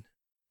villain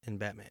in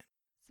Batman.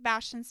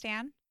 Sebastian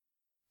Stan?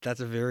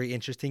 That's a very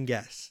interesting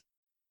guess.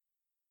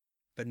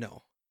 But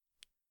no.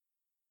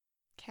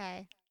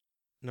 Okay.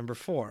 Number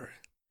 4.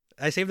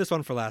 I saved this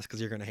one for last because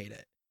you're going to hate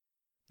it.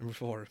 Number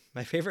 4.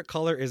 My favorite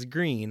color is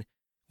green,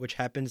 which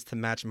happens to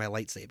match my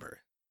lightsaber.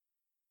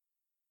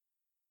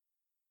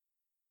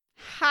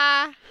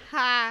 Ha,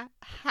 ha,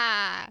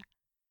 ha.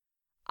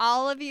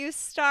 All of you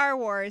Star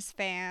Wars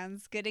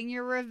fans getting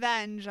your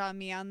revenge on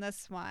me on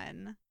this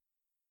one.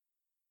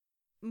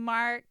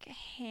 Mark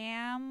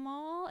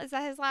Hamill? Is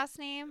that his last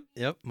name?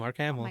 Yep, Mark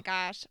Hamill. Oh my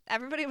gosh.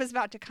 Everybody was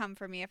about to come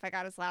for me if I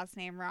got his last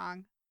name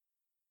wrong.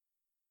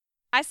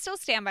 I still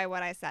stand by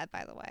what I said,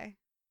 by the way.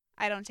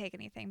 I don't take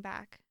anything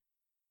back.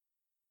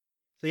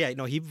 So yeah,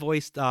 no, he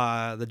voiced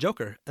the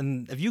Joker.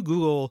 And if you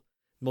Google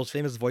most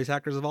famous voice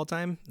actors of all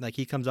time, like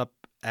he comes up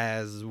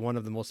as one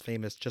of the most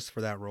famous just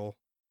for that role.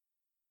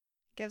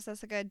 Gives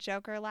us a good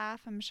Joker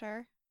laugh, I'm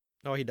sure.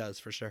 Oh, he does,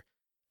 for sure.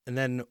 And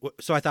then,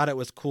 so I thought it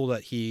was cool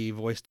that he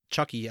voiced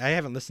Chucky. I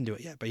haven't listened to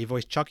it yet, but he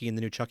voiced Chucky in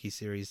the new Chucky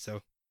series,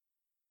 so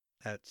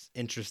that's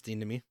interesting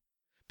to me.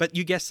 But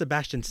you guessed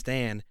Sebastian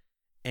Stan,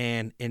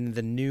 and in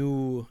the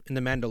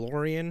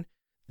Mandalorian,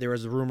 there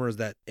was rumors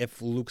that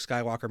if Luke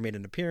Skywalker made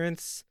an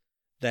appearance,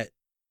 that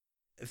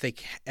if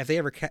they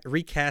ever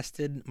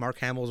recasted Mark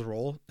Hamill's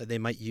role, that they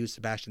might use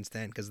Sebastian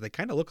Stan, because they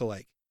kind of look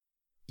alike.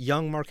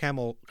 Young Mark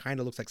Hamill kind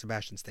of looks like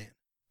Sebastian Stan.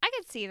 I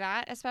could see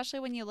that, especially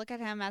when you look at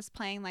him as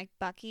playing like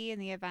Bucky in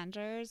the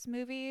Avengers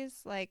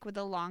movies, like with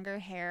the longer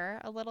hair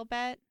a little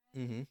bit.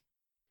 Mm-hmm.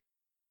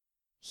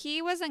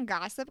 He was in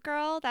Gossip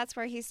Girl. That's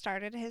where he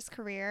started his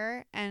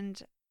career.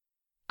 And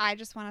I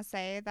just want to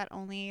say that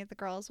only the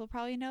girls will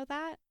probably know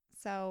that.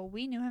 So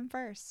we knew him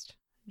first,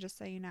 just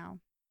so you know.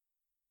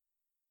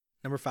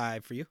 Number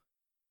 5 for you.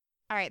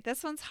 All right,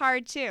 this one's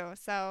hard too.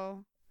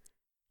 So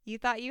you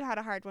thought you had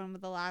a hard one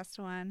with the last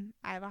one.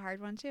 I have a hard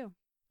one too.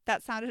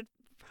 That sounded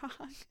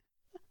wrong.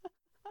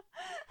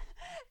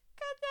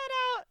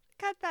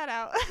 Cut that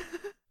out.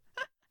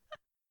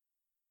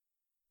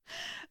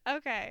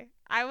 Okay.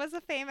 I was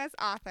a famous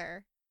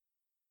author.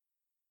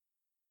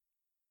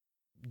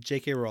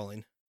 J.K.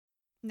 Rowling.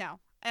 No.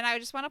 And I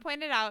just want to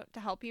point it out to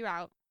help you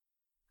out.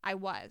 I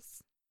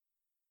was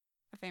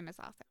a famous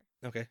author.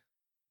 Okay.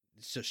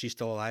 So she's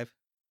still alive,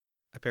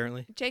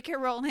 apparently. J.K.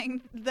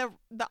 Rowling, the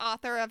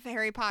author of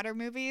Harry Potter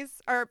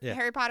movies, or Yeah.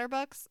 Harry Potter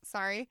books,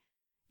 sorry.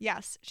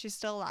 Yes, she's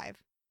still alive.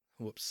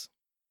 Whoops.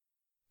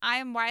 I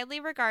am widely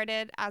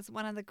regarded as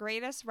one of the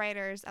greatest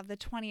writers of the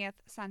 20th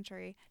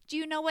century. Do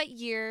you know what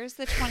years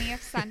the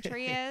 20th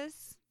century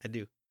is? I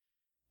do.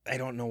 I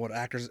don't know what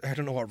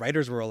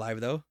writers were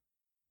alive, though.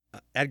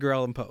 Edgar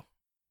Allan Poe.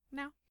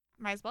 No.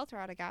 Might as well throw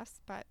out a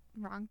guess, but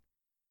wrong.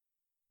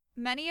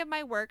 Many of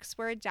my works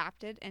were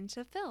adapted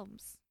into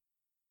films.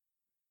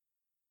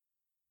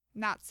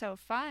 Not so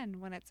fun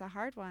when it's a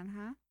hard one,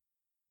 huh?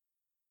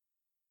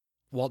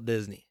 Walt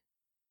Disney.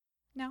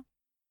 No.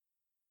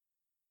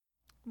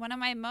 One of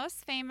my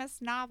most famous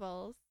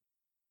novels,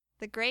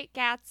 The Great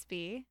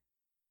Gatsby,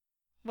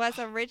 was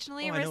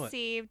originally I know it.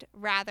 received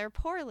rather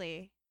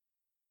poorly.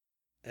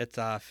 It's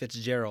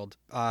Fitzgerald.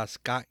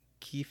 Scott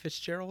Key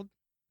Fitzgerald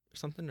or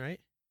something, right?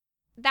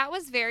 That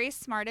was very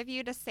smart of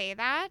you to say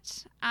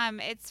that.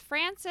 It's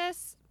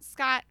Francis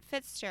Scott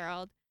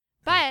Fitzgerald,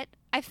 but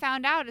I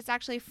found out it's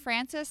actually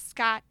Francis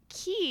Scott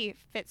Key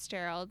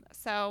Fitzgerald.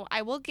 So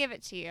I will give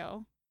it to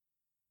you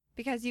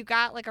because you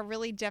got like a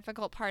really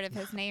difficult part of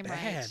his name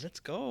Bad. right. Let's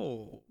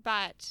go.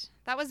 But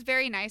that was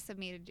very nice of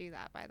me to do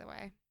that, by the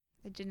way.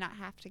 I did not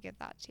have to give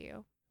that to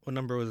you. What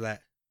number was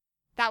that?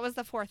 That was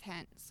the fourth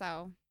hint,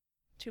 so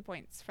 2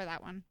 points for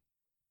that one.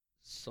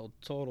 So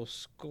total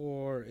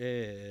score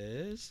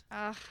is...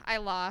 Ugh, I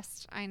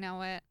lost. I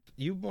know it.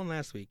 You won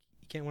last week.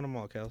 You can't win them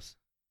all, Kels.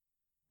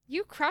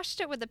 You crushed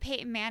it with the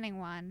Peyton Manning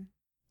one.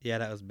 Yeah,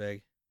 that was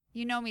big.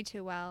 You know me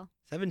too well.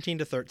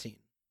 17-13.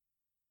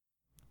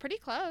 Pretty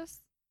close.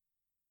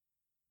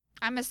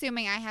 I'm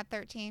assuming I had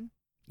 13.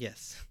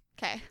 Yes.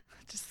 Okay,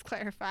 just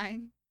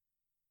clarifying.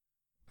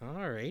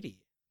 Alrighty.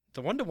 It's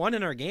a 1-1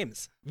 in our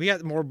games. We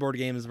got more board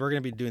games. We're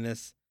going to be doing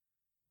this.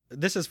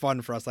 This is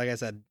fun for us. Like I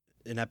said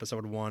in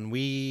episode 1,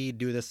 we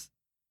do this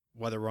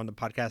whether we're on the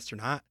podcast or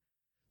not.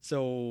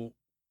 So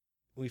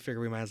we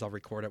figure we might as well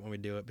record it when we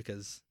do it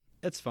because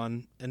it's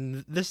fun.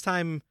 And this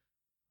time,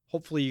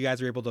 hopefully you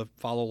guys are able to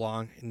follow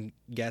along and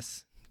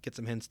guess, get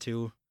some hints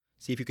too.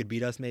 See if you could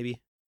beat us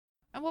maybe.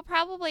 And we'll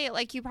probably,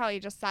 like you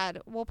probably just said,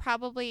 we'll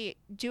probably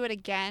do it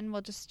again.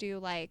 We'll just do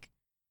like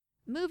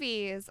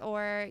movies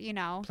or, you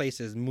know.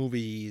 Places,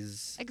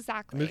 movies.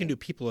 Exactly. And we can do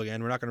people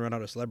again. We're not going to run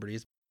out of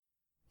celebrities.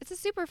 It's a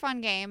super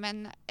fun game,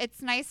 and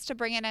it's nice to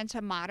bring it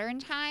into modern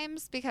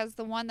times because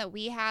the one that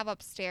we have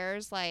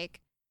upstairs,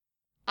 like,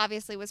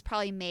 obviously was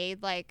probably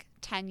made like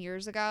 10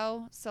 years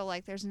ago. So,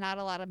 like, there's not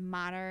a lot of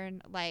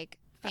modern, like,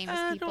 famous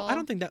people. I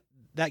don't think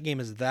that game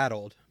is that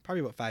old.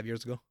 Probably about 5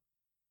 years ago.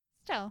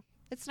 Still,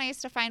 it's nice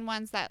to find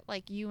ones that,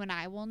 like, you and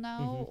I will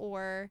know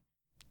or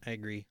I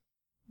agree.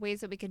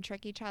 ways that we can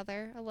trick each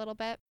other a little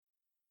bit.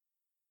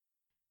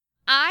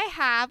 I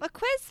have a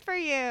quiz for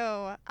you.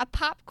 A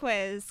pop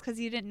quiz, because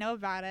you didn't know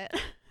about it.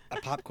 A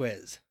pop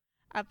quiz.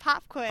 A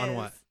pop quiz. On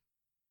what?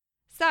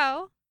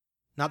 So,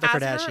 Not the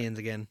As we're- Kardashians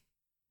again.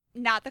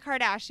 not the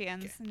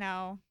Kardashians, Okay.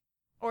 no.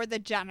 Or the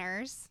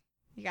Jenners.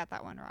 You got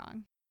that one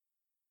wrong.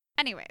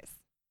 Anyways,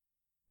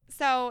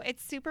 so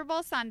it's Super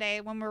Bowl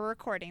Sunday when we're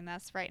recording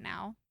this right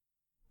now.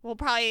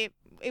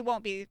 It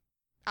won't be,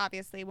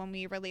 obviously, when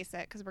we release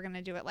it, because we're going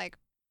to do it, like,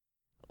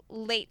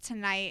 late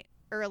tonight,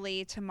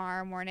 early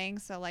tomorrow morning,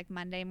 so, like,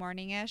 Monday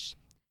morning-ish.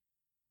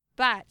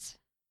 But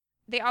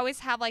they always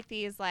have, like,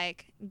 these,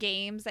 like,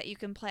 games that you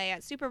can play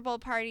at Super Bowl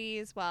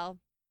parties. Well,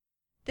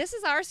 this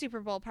is our Super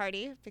Bowl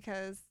party,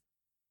 because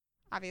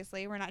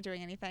obviously we're not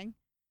doing anything.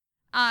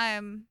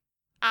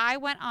 I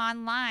went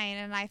online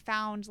and I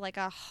found like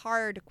a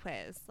hard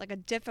quiz, like a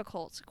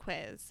difficult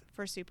quiz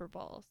for Super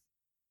Bowls.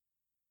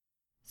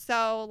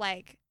 So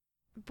like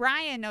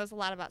Brian knows a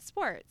lot about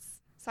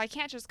sports. So I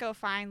can't just go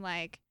find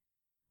like,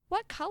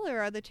 what color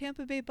are the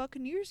Tampa Bay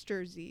Buccaneers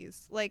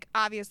jerseys? Like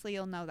obviously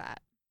you'll know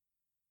that.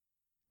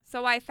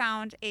 So I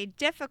found a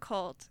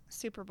difficult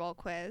Super Bowl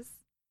quiz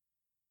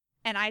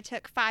and I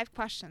took 5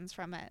 questions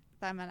from it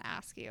that I'm going to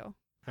ask you.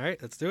 All right,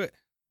 let's do it.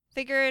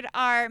 Figured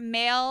our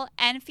male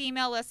and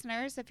female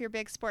listeners, if you're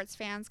big sports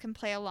fans, can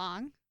play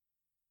along.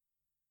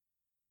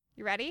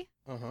 You ready?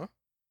 Uh-huh.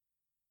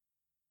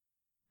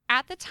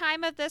 At the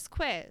time of this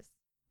quiz,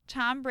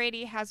 Tom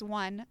Brady has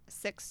won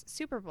 6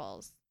 Super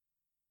Bowls.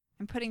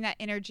 I'm putting that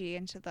energy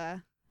into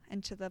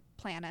the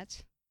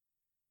planet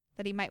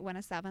that he might win a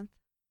 7th.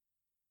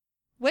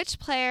 Which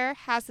player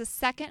has the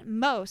second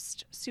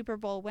most Super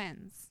Bowl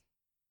wins?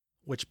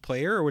 Which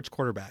player or which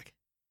quarterback?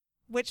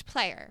 Which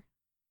player?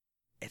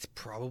 It's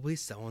probably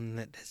someone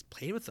that has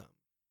played with them.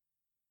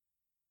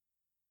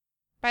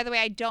 By the way,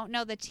 I don't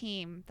know the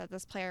team that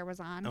this player was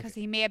on because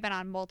he may have been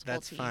on multiple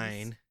That's teams.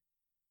 fine.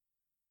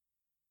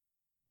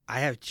 I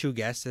have 2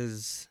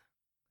 guesses.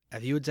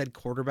 If you had said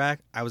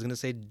quarterback, I was going to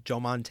say Joe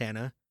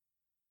Montana.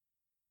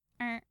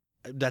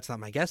 That's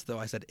not my guess, though.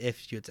 I said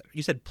if you had said...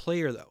 You said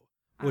player, though.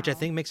 which I Oh.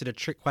 think makes it a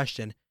trick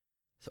question.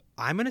 So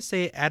I'm going to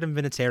say Adam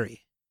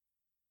Vinatieri.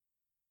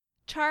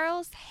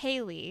 Charles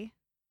Haley.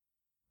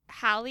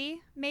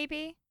 Halley,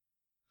 maybe?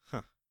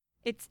 Huh.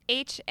 It's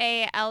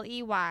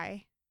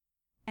Haley.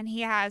 And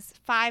he has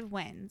 5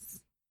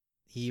 wins.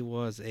 He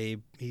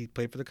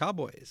played for the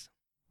Cowboys.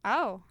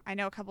 Oh, I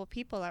know a couple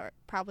people that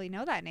probably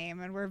know that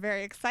name, and we're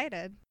very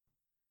excited.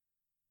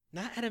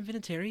 Not Adam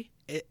Vinatieri.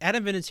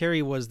 Adam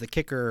Vinatieri was the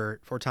kicker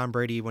for Tom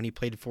Brady when he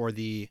played for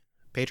the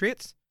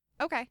Patriots.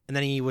 Okay. And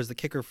then he was the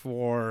kicker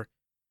for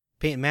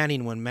Peyton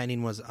Manning when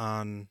Manning was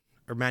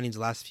Manning's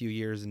last few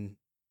years. And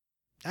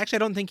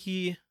actually, I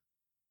think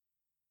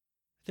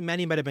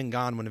Manning might have been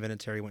gone when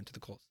Vinatieri went to the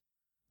Colts.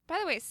 By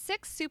the way,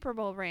 6 Super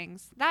Bowl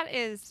rings. That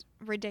is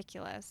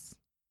ridiculous.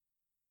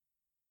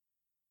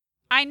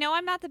 I know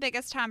I'm not the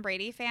biggest Tom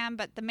Brady fan,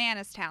 but the man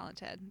is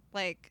talented.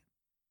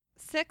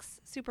 6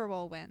 Super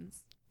Bowl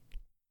wins.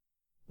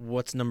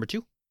 What's number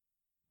 2?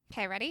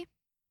 Okay, ready?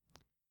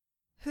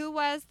 Who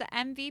was the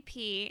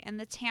MVP in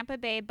the Tampa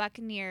Bay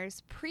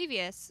Buccaneers'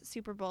 previous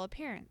Super Bowl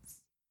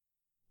appearance?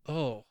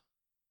 Oh.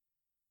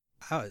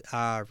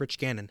 Rich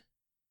Gannon.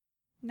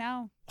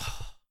 No.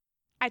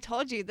 I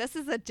told you, this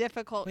is a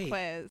difficult Wait.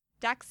 quiz.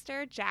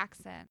 Dexter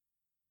Jackson.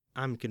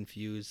 I'm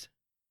confused.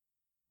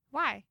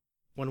 Why?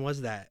 When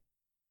was that?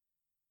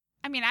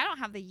 I mean, I don't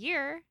have the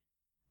year.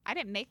 I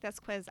didn't make this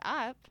quiz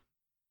up.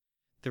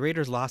 The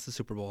Raiders lost the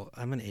Super Bowl.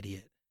 I'm an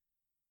idiot.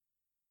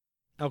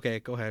 Okay,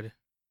 go ahead.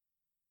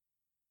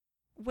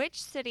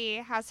 Which city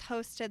has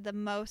hosted the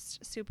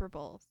most Super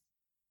Bowls?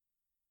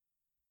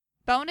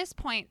 Bonus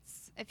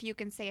points if you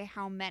can say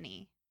how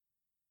many.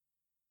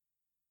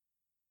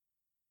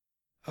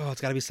 Oh,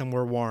 it's got to be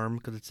somewhere warm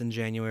because it's in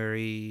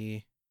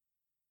January.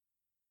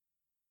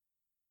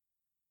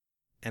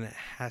 And it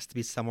has to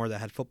be somewhere that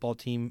had football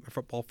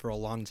for a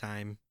long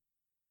time.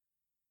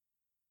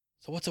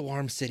 So what's a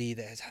warm city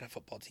that has had a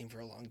football team for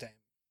a long time?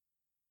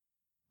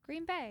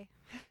 Green Bay.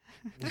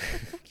 Can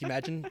you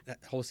imagine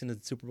hosting the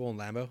Super Bowl in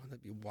Lambeau?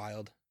 That'd be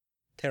wild.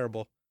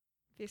 Terrible.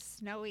 Be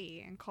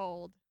snowy and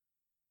cold.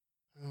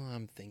 Oh,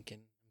 I'm thinking.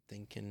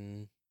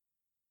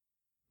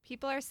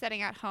 People are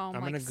sitting at home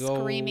I'm gonna go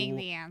screaming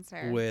the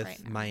answer with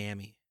right now.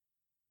 Miami.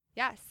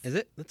 Yes. Is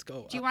it? Let's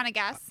go. Do you want to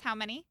guess how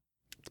many?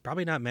 It's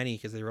probably not many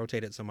because they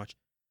rotate it so much.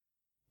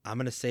 I'm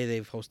going to say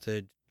they've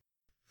hosted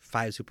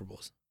 5 Super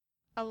Bowls.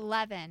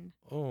 11.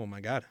 Oh, my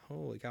God.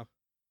 Holy cow.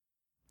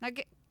 Now,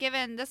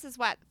 given this is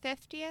what,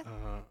 50th?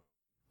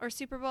 Or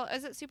Super Bowl?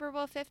 Is it Super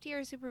Bowl 50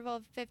 or Super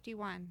Bowl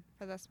 51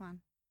 for this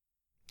one?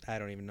 I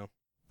don't even know.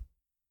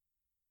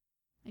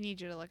 I need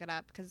you to look it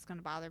up because it's going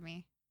to bother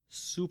me.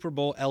 Super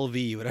Bowl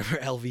LV, whatever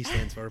LV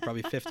stands for.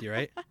 Probably 50,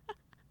 right?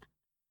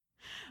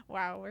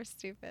 Wow, we're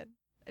stupid.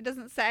 It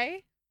doesn't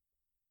say?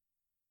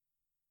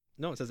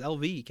 No, it says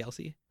LV,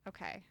 Kelsey.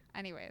 Okay.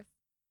 Anyways.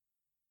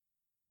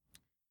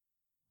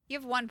 You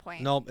have 1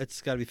 point. No,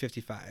 it's got to be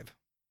 55.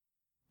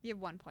 You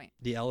have 1 point.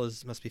 The L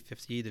must be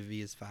 50. The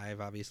V is 5,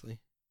 obviously.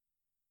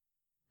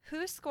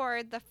 Who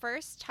scored the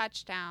first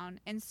touchdown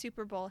in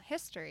Super Bowl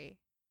history?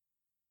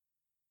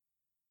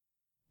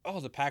 Oh,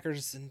 the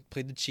Packers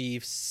played the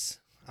Chiefs.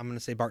 I'm going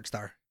to say Bart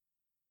Starr.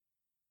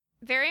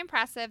 Very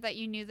impressive that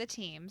you knew the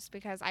teams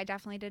because I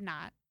definitely did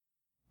not.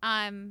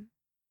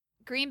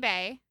 Green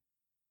Bay,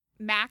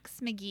 Max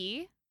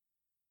McGee.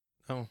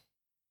 Oh.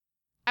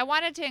 I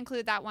wanted to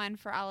include that one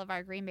for all of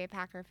our Green Bay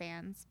Packer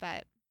fans,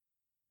 but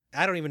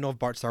I don't even know if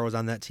Bart Starr was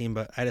on that team,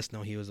 but I just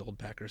know he was old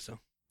Packer, so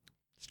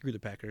screw the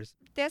Packers.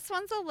 this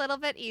one's a little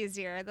bit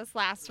easier, this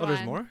last Oh, one.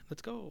 there's more?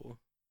 Let's go.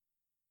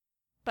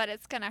 But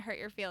it's going to hurt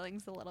your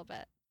feelings a little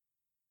bit.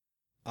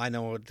 I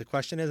know what the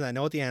question is, and I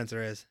know what the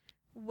answer is.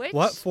 Which?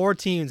 What 4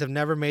 teams have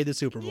never made the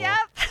Super Bowl? Yep.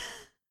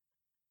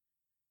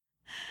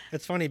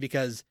 It's funny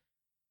because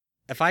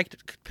if I could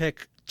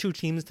pick 2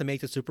 teams to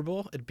make the Super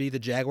Bowl, it'd be the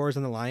Jaguars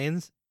and the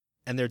Lions,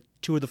 and they're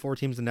 2 of the 4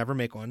 teams to never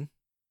make one.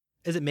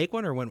 Is it make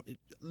one or when?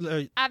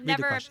 I've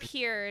never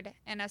appeared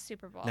in a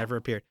Super Bowl. Never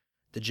appeared.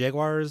 The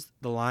Jaguars,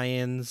 the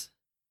Lions,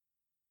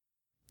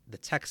 the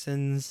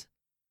Texans,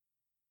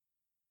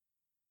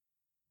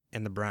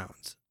 and the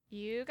Browns.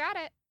 You got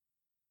it.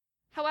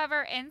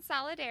 However, in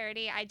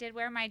solidarity, I did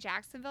wear my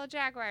Jacksonville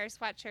Jaguars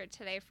sweatshirt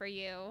today for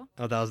you.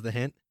 Oh, that was the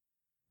hint?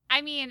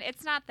 I mean,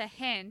 it's not the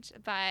hint,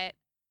 but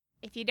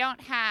if you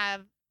don't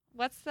have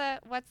what's the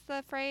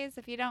phrase?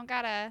 If you don't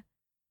got a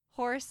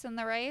horse in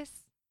the race?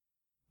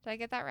 Did I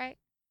get that right?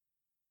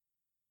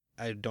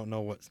 I don't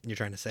know what you're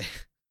trying to say.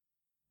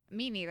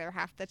 Me neither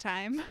half the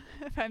time,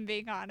 if I'm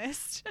being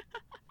honest.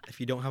 If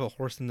you don't have a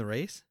horse in the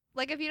race?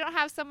 Like if you don't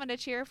have someone to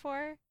cheer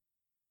for,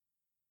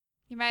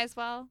 you might as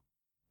well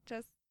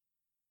just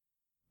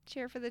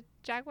cheer for the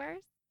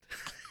Jaguars.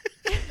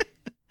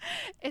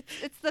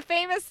 It's the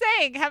famous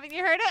saying. Haven't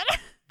you heard it?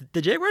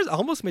 The Jaguars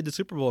almost made the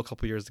Super Bowl a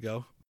couple years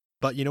ago.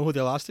 But you know who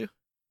they lost to?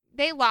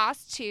 They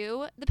lost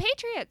to the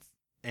Patriots.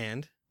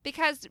 And?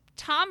 Because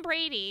Tom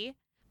Brady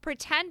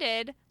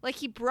pretended like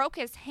he broke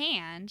his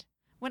hand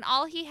when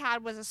all he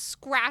had was a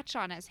scratch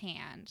on his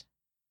hand.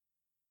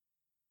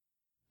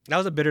 That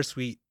was a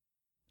bittersweet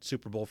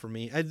Super Bowl for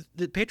me.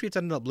 The Patriots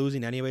ended up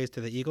losing anyways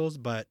to the Eagles,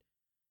 but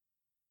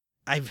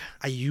I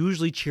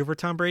usually cheer for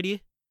Tom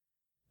Brady.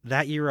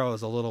 That year I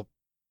was a little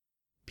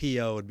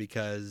PO'd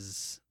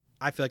because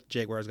I feel like the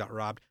Jaguars got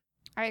robbed.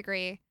 I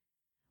agree.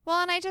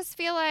 Well, and I just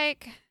feel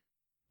like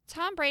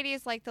Tom Brady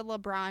is like the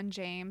LeBron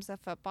James of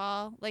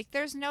football. Like,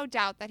 there's no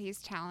doubt that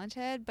he's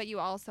talented, but you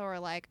also are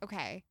like,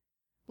 okay,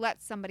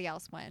 let somebody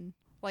else win.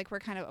 Like, we're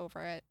kind of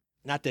over it.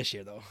 Not this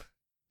year, though.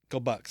 Go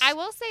Bucks. I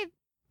will say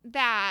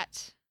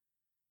that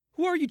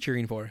Who are you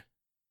cheering for?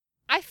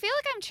 I feel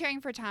like I'm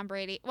cheering for Tom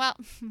Brady. Well,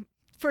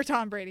 for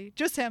Tom Brady.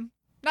 Just him.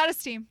 Not his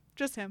team.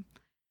 Just him.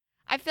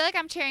 I feel like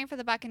I'm cheering for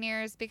the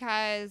Buccaneers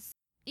because,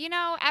 you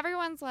know,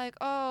 everyone's like,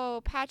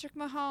 oh, Patrick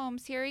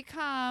Mahomes, here he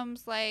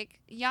comes. Like,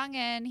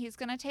 youngin', he's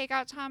going to take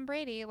out Tom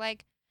Brady.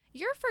 Like,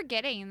 you're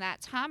forgetting that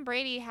Tom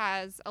Brady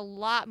has a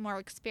lot more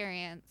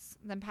experience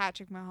than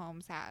Patrick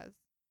Mahomes has.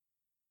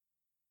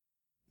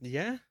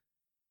 Yeah?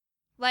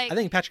 Like, I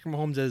think Patrick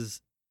Mahomes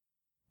is...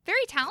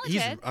 very talented.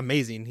 He's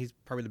amazing. He's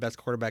probably the best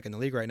quarterback in the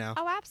league right now.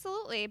 Oh,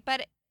 absolutely.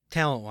 But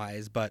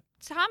talent-wise, but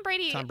Tom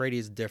Brady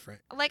is different.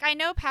 Like, I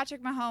know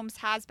Patrick Mahomes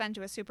has been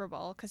to a Super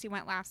Bowl because he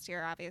went last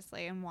year,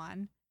 obviously, and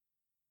won.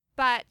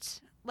 But,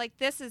 like,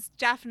 this is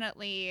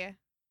definitely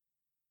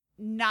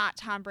not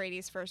Tom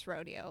Brady's first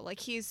rodeo. Like,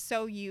 he's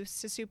so used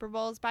to Super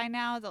Bowls by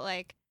now that,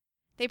 like,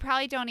 they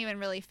probably don't even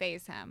really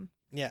faze him.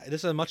 Yeah,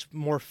 this is a much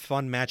more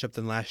fun matchup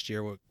than last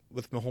year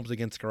with Mahomes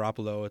against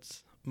Garoppolo.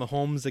 It's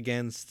Mahomes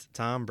against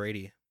Tom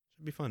Brady.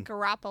 Should be fun.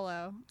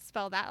 Garoppolo.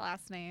 Spell that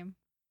last name.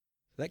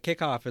 That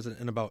kickoff is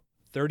in about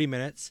 30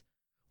 minutes.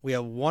 We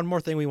have one more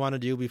thing we want to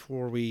do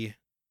before we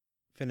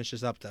finish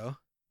this up, though.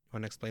 You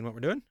want to explain what we're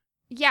doing?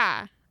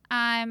 Yeah.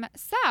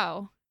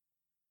 So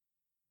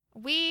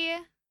we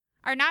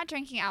are not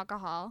drinking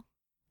alcohol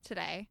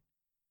today.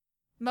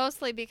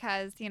 Mostly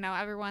because, you know,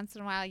 every once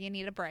in a while you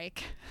need a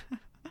break.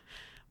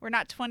 We're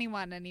not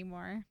 21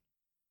 anymore.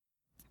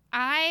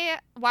 I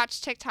watch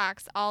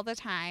TikToks all the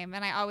time,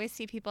 and I always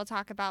see people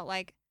talk about,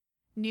 like,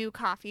 new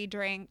coffee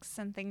drinks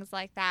and things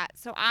like that.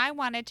 So I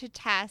wanted to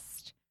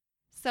test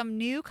some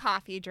new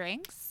coffee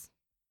drinks.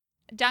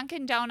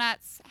 Dunkin'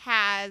 Donuts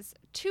has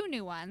 2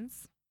 new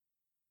ones.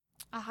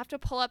 I'll have to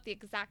pull up the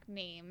exact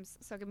names,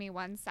 so give me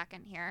 1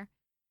 second here.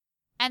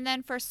 And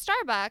then for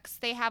Starbucks,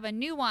 they have a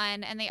new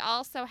one, and they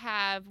also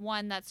have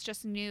one that's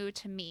just new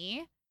to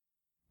me.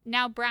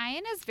 Now,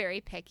 Brian is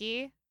very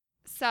picky,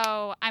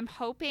 so I'm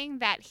hoping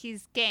that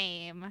he's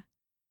game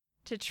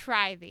to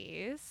try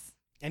these.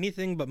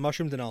 Anything but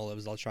mushrooms and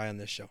olives I'll try on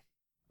this show.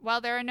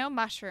 Well, there are no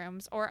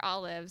mushrooms or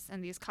olives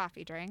in these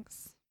coffee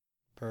drinks.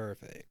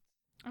 Perfect.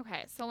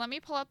 Okay, so let me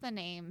pull up the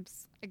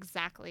names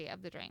exactly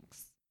of the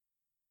drinks.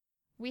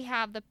 We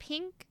have the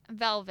Pink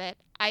Velvet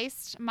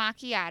Iced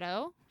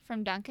Macchiato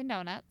from Dunkin'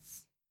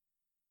 Donuts.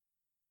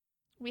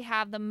 We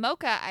have the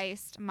Mocha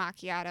Iced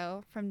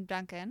Macchiato from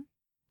Dunkin'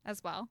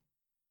 as well.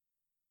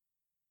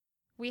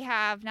 We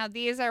have, now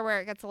these are where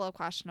it gets a little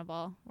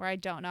questionable, where I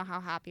don't know how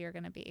happy you're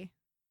going to be.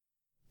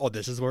 Oh,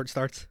 this is where it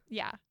starts?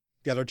 Yeah.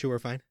 The other two are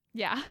fine?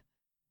 Yeah.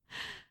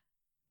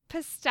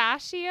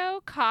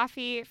 Pistachio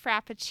Coffee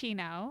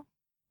Frappuccino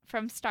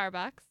from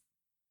Starbucks.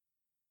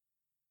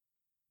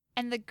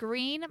 And the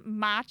Green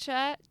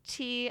Matcha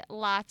Tea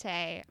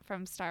Latte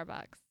from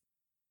Starbucks.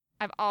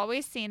 I've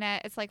always seen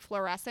it. It's like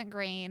fluorescent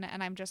green,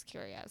 and I'm just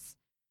curious.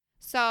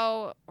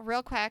 So,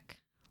 real quick,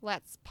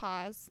 let's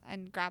pause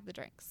and grab the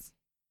drinks.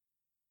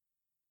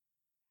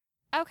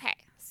 Okay,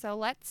 so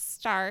let's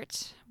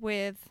start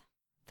with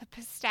the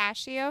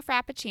Pistachio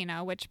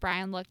Frappuccino, which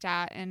Brian looked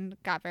at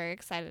and got very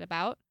excited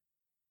about.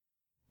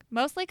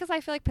 Mostly because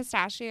I feel like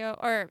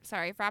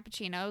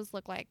Frappuccinos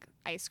look like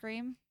ice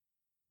cream.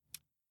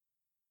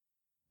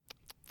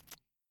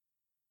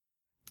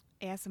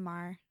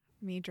 ASMR,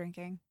 me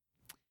drinking.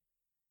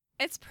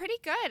 It's pretty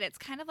good. It's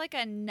kind of like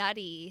a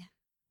nutty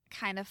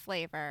kind of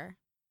flavor.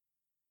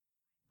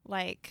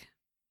 Like,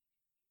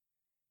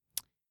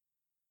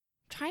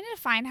 trying to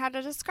find how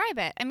to describe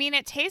it. I mean,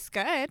 it tastes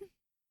good.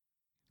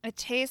 It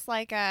tastes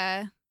like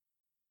a...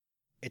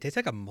 It tastes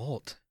like a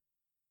malt.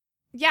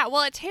 Yeah,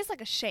 well, it tastes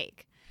like a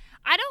shake.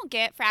 I don't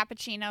get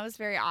Frappuccinos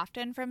very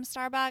often from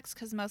Starbucks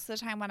because most of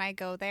the time when I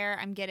go there,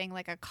 I'm getting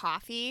like a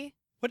coffee.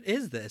 What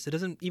is this? It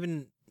doesn't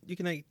even... You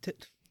can like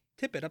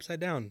tip it upside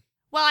down.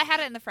 Well, I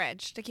had it in the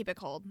fridge to keep it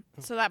cold,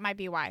 so that might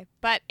be why.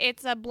 But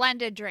it's a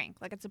blended drink.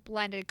 Like, it's a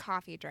blended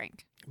coffee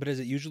drink. But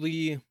is it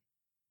usually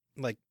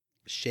like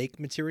shake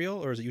material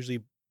or is it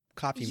usually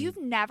coffee?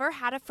 You've never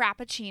had a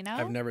Frappuccino?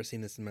 I've never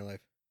seen this in my life.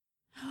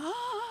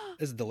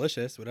 It's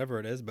delicious, whatever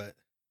it is, but...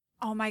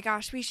 Oh my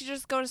gosh, we should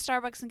just go to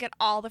Starbucks and get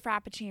all the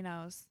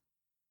Frappuccinos.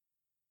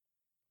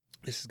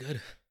 This is good.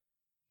 It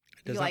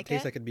does You not like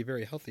taste it? like it'd be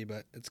very healthy,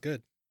 but it's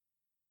good.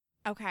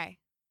 Okay,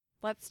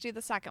 let's do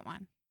the second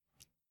one.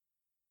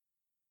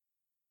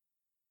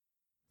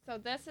 So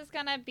this is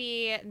going to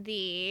be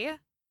the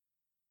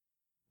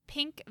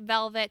Pink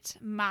Velvet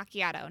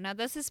Macchiato. Now,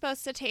 this is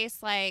supposed to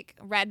taste like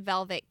red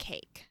velvet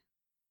cake.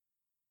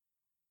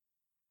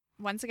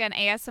 Once again,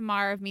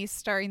 ASMR of me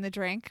stirring the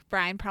drink.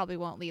 Brian probably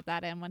won't leave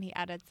that in when he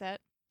edits it.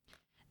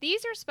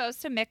 These are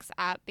supposed to mix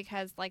up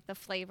because like the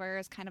flavor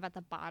is kind of at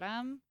the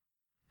bottom,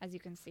 as you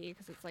can see,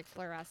 because it's like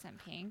fluorescent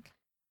pink.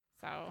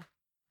 So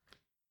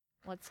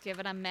let's give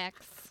it a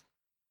mix.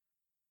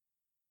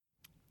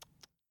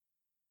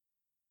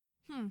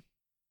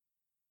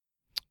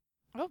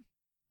 Oh,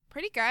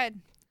 pretty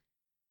good.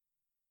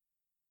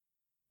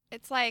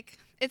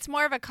 It's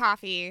more of a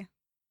coffee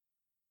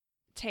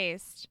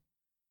taste.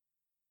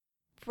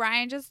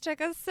 Brian just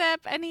took a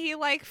sip and he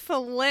like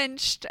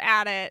flinched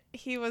at it.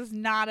 He was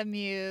not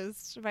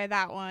amused by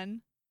that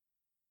one.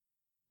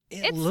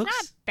 It's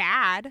not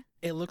bad.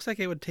 It looks like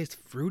it would taste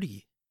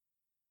fruity.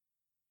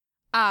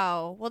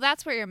 Oh, well,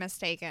 that's where you're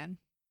mistaken.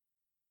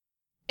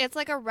 It's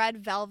like a red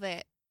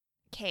velvet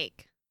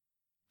cake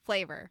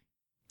flavor.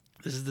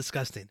 This is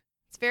disgusting.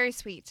 It's very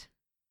sweet.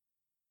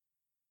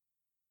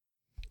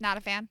 Not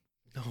a fan?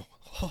 No.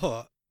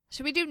 Oh.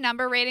 Should we do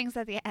number ratings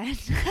at the end?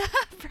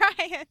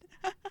 Brian.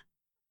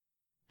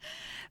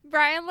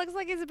 Brian looks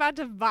like he's about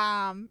to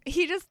vom.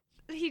 He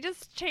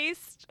just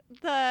chased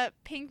the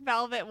pink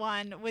velvet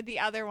one with the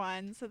other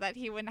one so that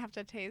he wouldn't have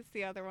to taste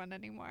the other one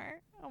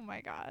anymore. Oh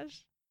my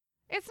gosh.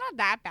 It's not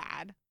that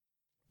bad.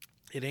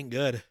 It ain't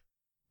good.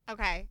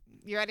 Okay,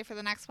 you ready for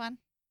the next one?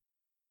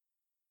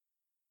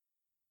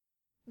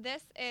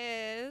 This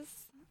is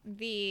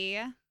the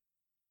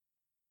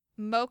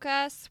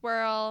Mocha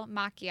Swirl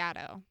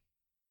Macchiato.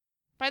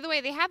 By the way,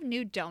 they have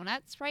new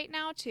donuts right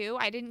now, too.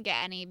 I didn't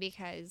get any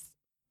because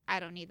I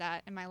don't need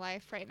that in my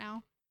life right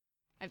now.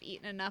 I've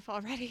eaten enough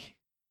already.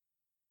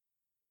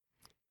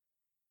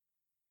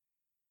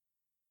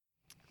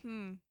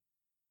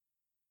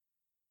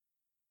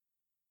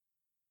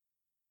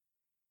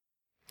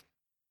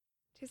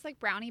 Tastes like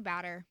brownie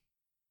batter.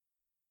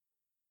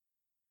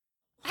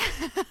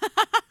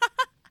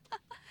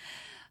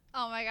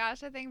 Oh my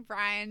gosh, I think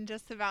Brian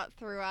just about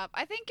threw up.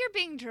 I think you're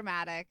being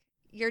dramatic.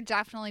 You're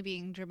definitely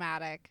being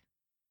dramatic.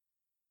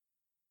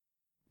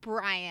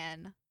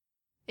 Brian,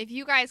 if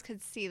you guys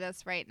could see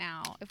this right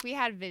now, if we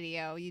had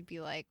video, you'd be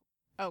like,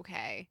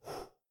 okay.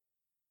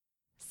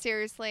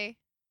 Seriously?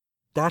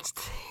 That's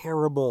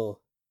terrible.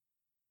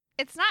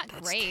 It's not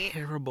That's great.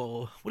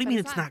 terrible. What do you mean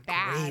it's not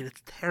bad. great?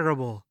 It's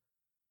terrible.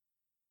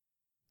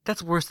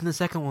 That's worse than the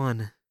second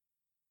one.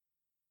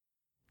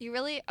 You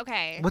really?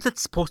 Okay. What's it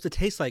supposed to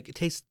taste like? It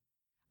tastes...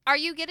 Are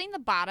you getting the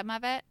bottom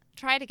of it?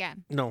 Try it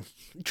again. No.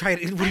 Try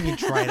it. What do you mean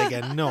try it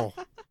again? No.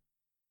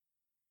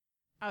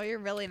 Oh, you're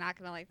really not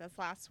going to like this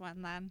last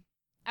one then.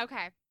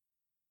 Okay.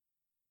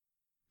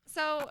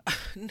 So...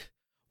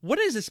 What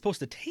is it supposed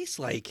to taste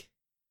like?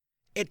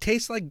 It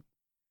tastes like...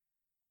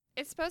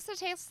 It's supposed to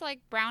taste like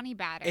brownie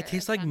batter. It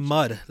tastes like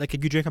mud. Like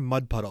if you drink a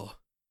mud puddle.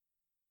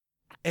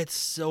 It's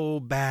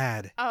so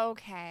bad.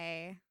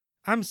 Okay.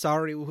 I'm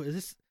sorry. Is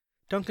this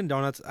Dunkin'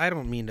 Donuts? I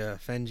don't mean to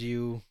offend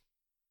you,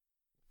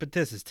 but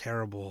this is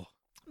terrible.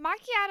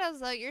 Macchiatos,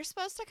 though, you're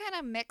supposed to kind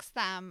of mix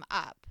them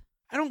up.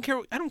 I don't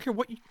care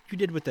what you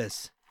did with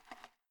this.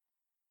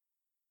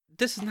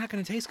 This is not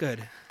going to taste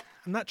good.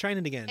 I'm not trying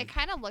it again. It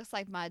kind of looks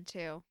like mud,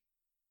 too.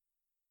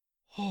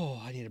 Oh,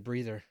 I need a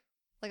breather.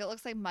 Like, it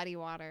looks like muddy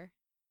water.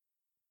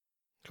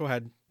 Go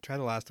ahead. Try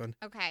the last one.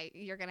 Okay,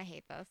 you're going to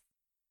hate this.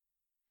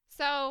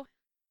 So,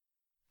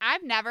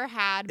 I've never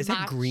had Is it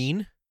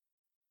green?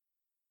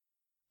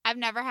 I've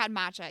never had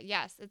matcha.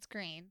 Yes, it's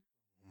green.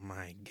 Oh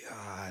my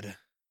God.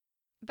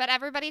 But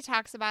everybody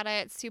talks about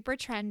it. It's super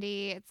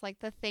trendy. It's like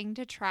the thing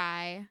to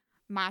try.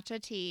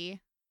 Matcha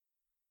tea.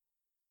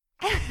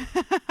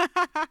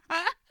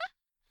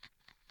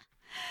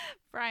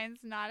 Brian's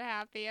not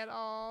happy at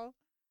all.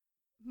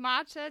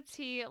 Matcha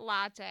tea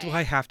latte. Do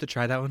I have to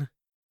try that one?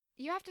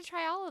 You have to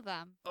try all of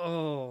them.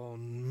 Oh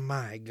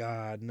my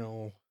God,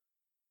 no.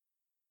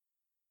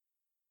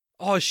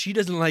 Oh, she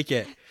doesn't like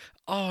it.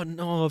 Oh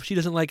no, if she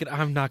doesn't like it,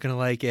 I'm not going to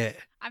like it.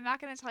 I'm not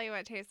going to tell you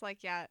what it tastes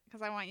like yet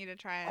because I want you to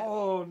try it.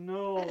 Oh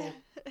no.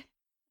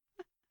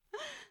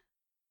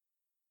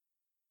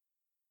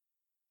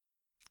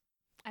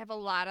 I have a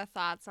lot of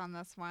thoughts on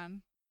this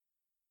one.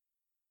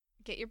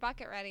 Get your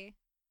bucket ready.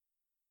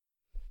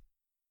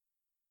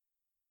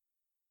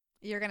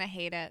 You're going to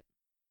hate it.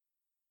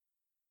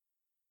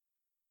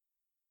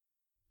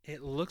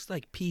 It looks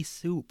like pea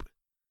soup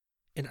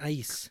and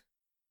ice.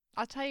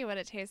 I'll tell you what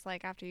it tastes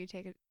like after you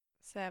take a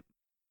sip.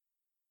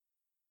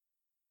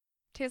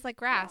 Tastes like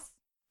grass.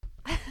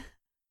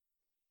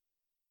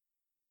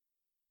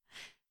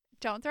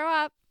 Don't throw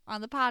up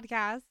on the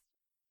podcast.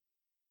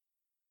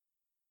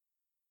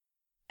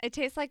 It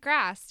tastes like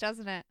grass,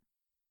 doesn't it?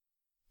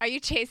 Are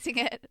you chasing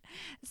it?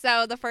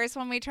 So the first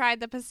one we tried,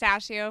 the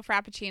pistachio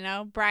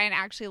frappuccino, Brian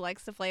actually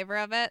likes the flavor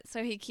of it,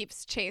 so he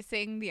keeps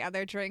chasing the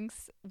other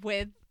drinks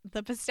with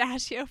the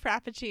pistachio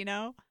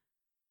frappuccino.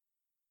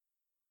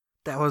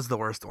 That was the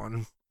worst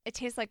one. It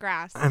tastes like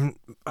grass.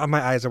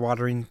 My eyes are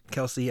watering,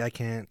 Kelsey. I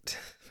can't.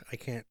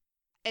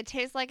 It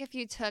tastes like if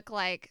you took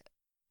like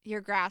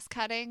your grass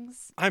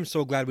cuttings. I'm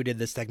so glad we did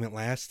this segment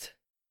last.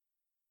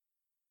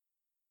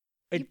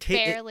 It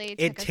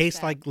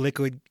tastes like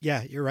liquid.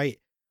 Yeah, you're right.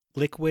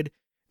 Liquid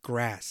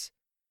grass.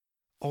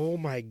 Oh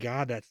my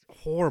God, that's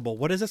horrible.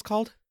 What is this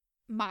called?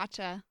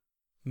 Matcha.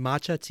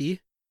 Matcha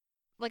tea?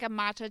 Like a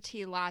matcha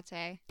tea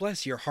latte.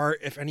 Bless your heart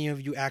if any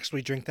of you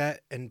actually drink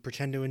that and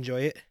pretend to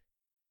enjoy it.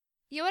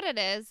 You know what it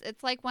is?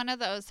 It's like one of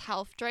those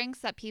health drinks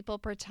that people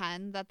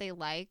pretend that they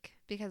like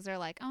because they're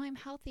like, oh, I'm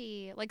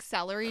healthy. Like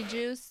celery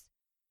juice.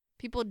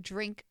 People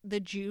drink the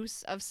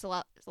juice of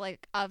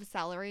of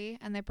celery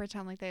and they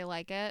pretend like they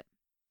like it.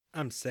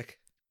 I'm sick.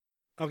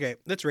 Okay,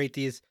 let's rate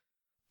these.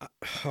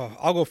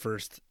 I'll go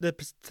first. The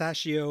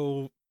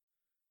pistachio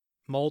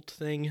malt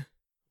thing.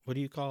 What do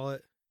you call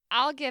it?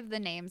 I'll give the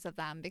names of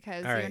them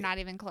because All you're right. not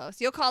even close.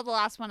 You'll call the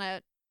last one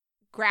a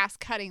grass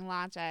cutting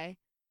latte.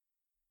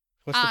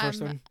 What's the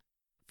first one?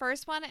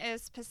 First one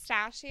is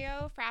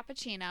pistachio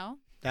frappuccino.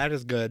 That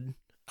is good.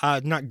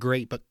 Not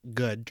great, but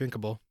good,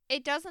 drinkable.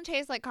 It doesn't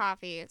taste like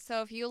coffee.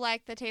 So if you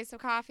like the taste of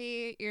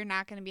coffee, you're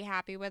not going to be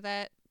happy with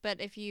it.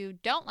 But if you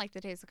don't like the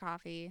taste of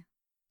coffee,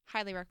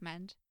 highly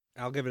recommend.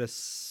 I'll give it a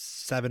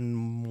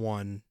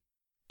 7-1.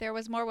 There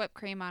was more whipped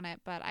cream on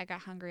it, but I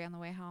got hungry on the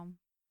way home.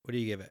 What do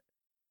you give it?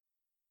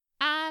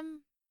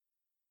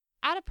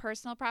 Out of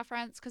personal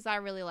preference, because I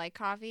really like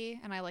coffee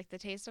and I like the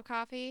taste of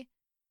coffee,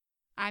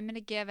 I'm going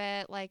to give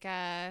it like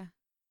a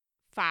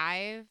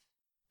 5.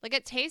 Like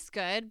it tastes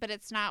good, but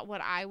it's not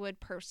what I would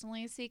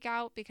personally seek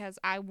out because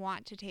I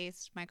want to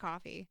taste my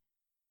coffee.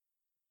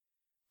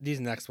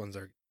 These next ones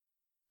are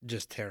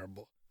just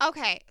terrible.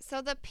 Okay,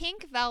 so the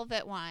pink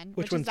velvet one,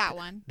 which is that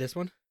one. This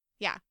one?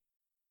 Yeah.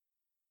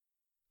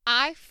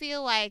 I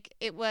feel like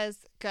it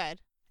was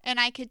good. And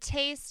I could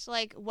taste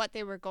like what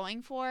they were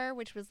going for,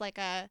 which was like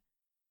a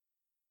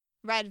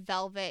red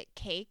velvet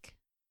cake.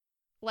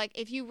 Like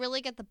if you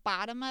really get the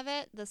bottom of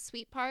it, the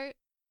sweet part,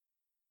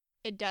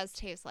 it does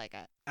taste like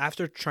it.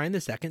 After trying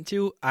the second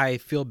two, I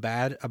feel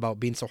bad about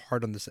being so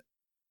hard on this.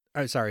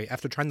 Sorry,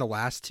 after trying the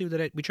last two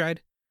that we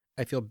tried,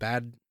 I feel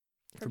bad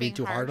for being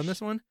too hard on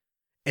this one.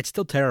 It's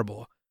still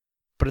terrible,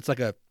 but it's like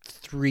a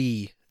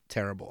 3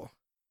 terrible.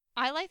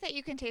 I like that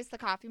you can taste the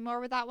coffee more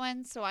with that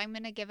one, so I'm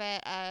going to give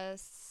it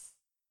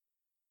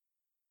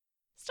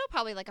still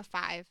probably like a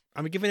 5.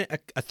 I'm giving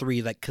it a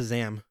 3, like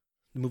Kazam,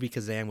 the movie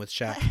Kazam with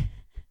Shaq.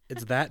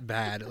 It's that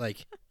bad.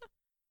 Like,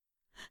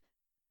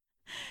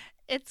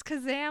 it's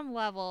Kazam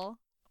level.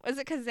 Was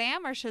it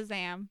Kazam or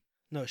Shazam?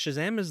 no,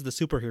 Shazam is the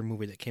superhero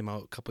movie that came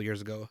out a couple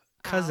years ago.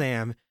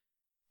 Kazam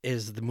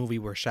is the movie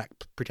where Shaq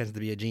pretends to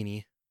be a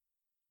genie.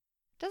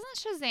 Doesn't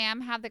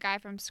Shazam have the guy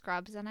from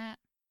Scrubs in it?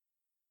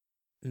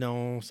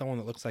 No, someone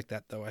that looks like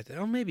that, though.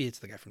 Oh, maybe it's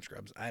the guy from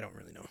Scrubs. I don't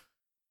really know.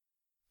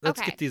 Let's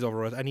Okay. get these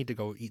over with. I need to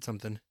go eat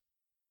something.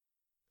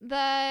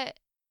 The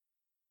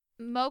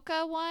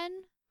mocha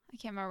one, I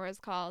can't remember what it's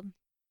called.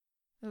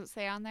 Does it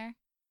say on there?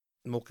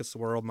 Mocha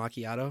Swirl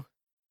Macchiato.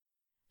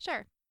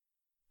 Sure.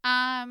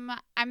 I'm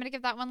going to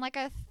give that one like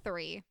a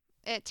 3.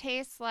 It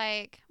tastes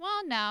like,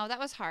 well, no, that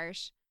was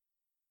harsh.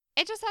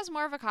 It just has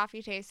more of a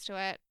coffee taste to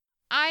it.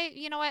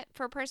 You know what?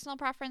 For personal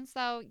preference,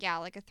 though, yeah,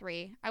 like a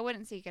 3. I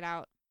wouldn't seek it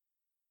out.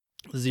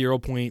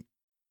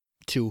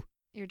 0.2.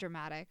 You're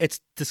dramatic. It's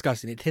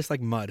disgusting. It tastes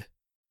like mud.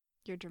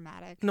 You're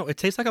dramatic. No, it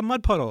tastes like a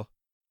mud puddle.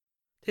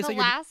 Tastes The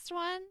like last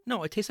one?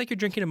 No, it tastes like you're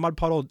drinking a mud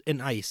puddle in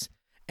ice,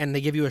 and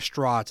they give you a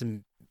straw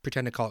to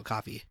pretend to call it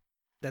coffee.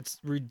 That's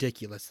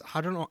ridiculous.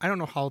 I don't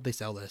know how they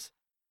sell this.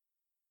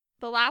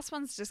 The last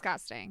one's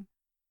disgusting.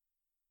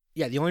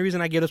 Yeah, the only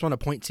reason I give this one a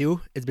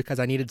 0.2 is because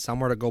I needed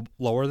somewhere to go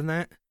lower than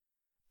that,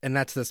 and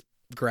that's this.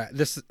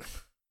 This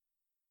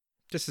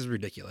is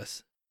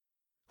ridiculous.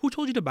 Who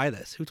told you to buy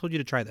this? Who told you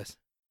to try this?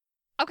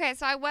 Okay,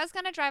 so I was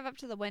going to drive up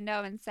to the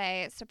window and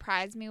say,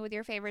 surprise me with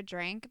your favorite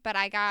drink, but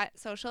I got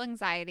social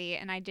anxiety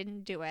and I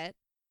didn't do it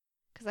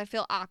because I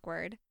feel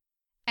awkward.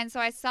 And so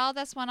I saw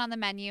this one on the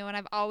menu and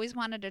I've always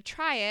wanted to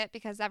try it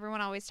because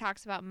everyone always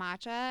talks about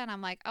matcha. And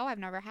I'm like, oh, I've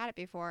never had it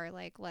before.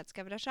 Like, let's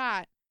give it a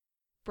shot.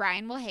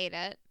 Brian will hate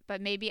it,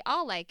 but maybe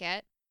I'll like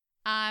it.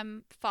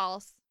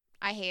 False.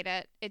 I hate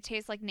it. It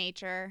tastes like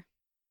nature.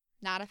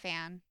 Not a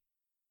fan.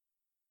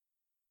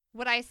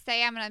 Would I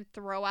say I'm going to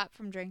throw up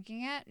from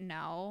drinking it?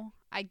 No.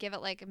 I'd give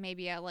it like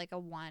maybe a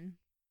 1.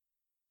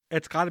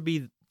 It's got to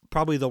be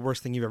probably the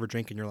worst thing you've ever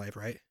drank in your life,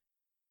 right?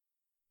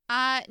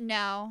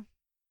 No.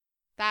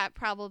 That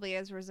probably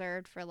is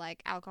reserved for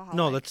like alcoholic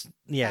No,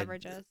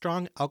 beverages.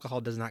 Strong alcohol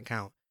does not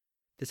count.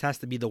 This has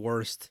to be the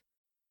worst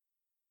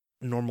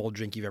normal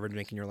drink you've ever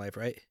drank in your life,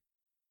 right?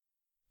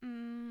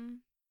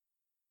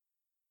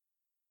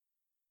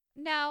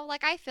 No,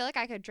 like I feel like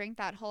I could drink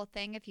that whole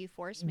thing if you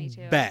forced me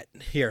to. Bet.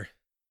 Here.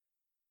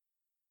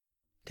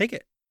 Take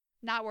it.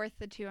 Not worth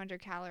the 200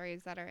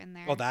 calories that are in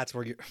there. Well, that's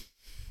where you're...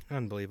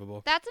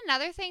 Unbelievable. That's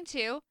another thing,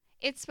 too.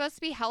 It's supposed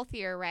to be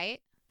healthier,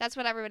 right? That's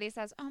what everybody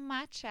says. Oh,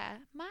 matcha.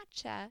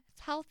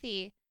 It's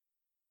healthy.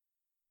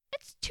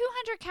 It's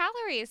 200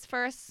 calories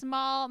for a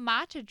small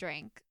matcha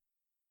drink.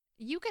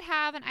 You could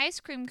have an ice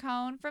cream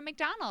cone from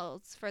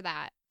McDonald's for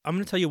that. I'm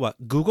going to tell you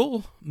what.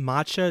 Google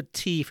matcha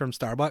tea from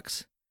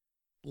Starbucks.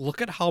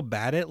 Look at how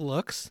bad it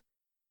looks.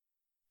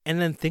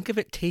 And then think of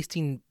it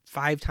tasting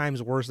 5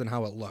 times worse than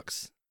how it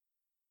looks.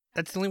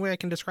 That's the only way I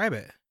can describe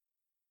it.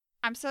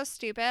 I'm so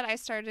stupid. I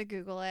started to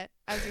Google it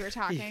as you were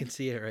talking. You can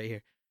see it right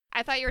here.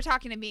 I thought you were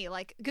talking to me.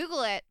 Like,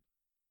 Google it.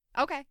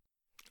 Okay.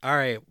 All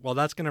right. Well,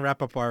 that's going to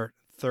wrap up our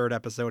third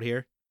episode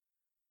here.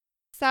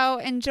 So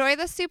enjoy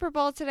the Super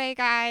Bowl today,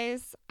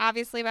 guys.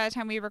 Obviously, by the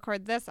time we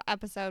record this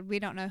episode, we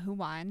don't know who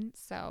won.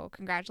 So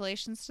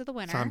congratulations to the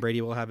winner. Tom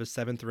Brady will have his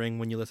 7th ring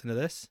when you listen to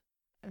this.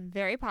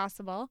 Very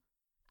possible.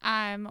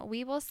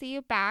 We will see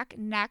you back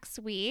next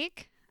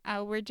week.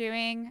 We're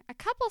doing a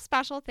couple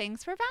special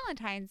things for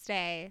Valentine's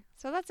Day.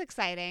 So that's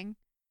exciting.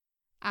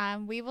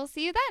 We will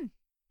see you then.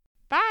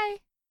 Bye.